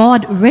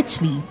 God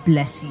richly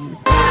bless you.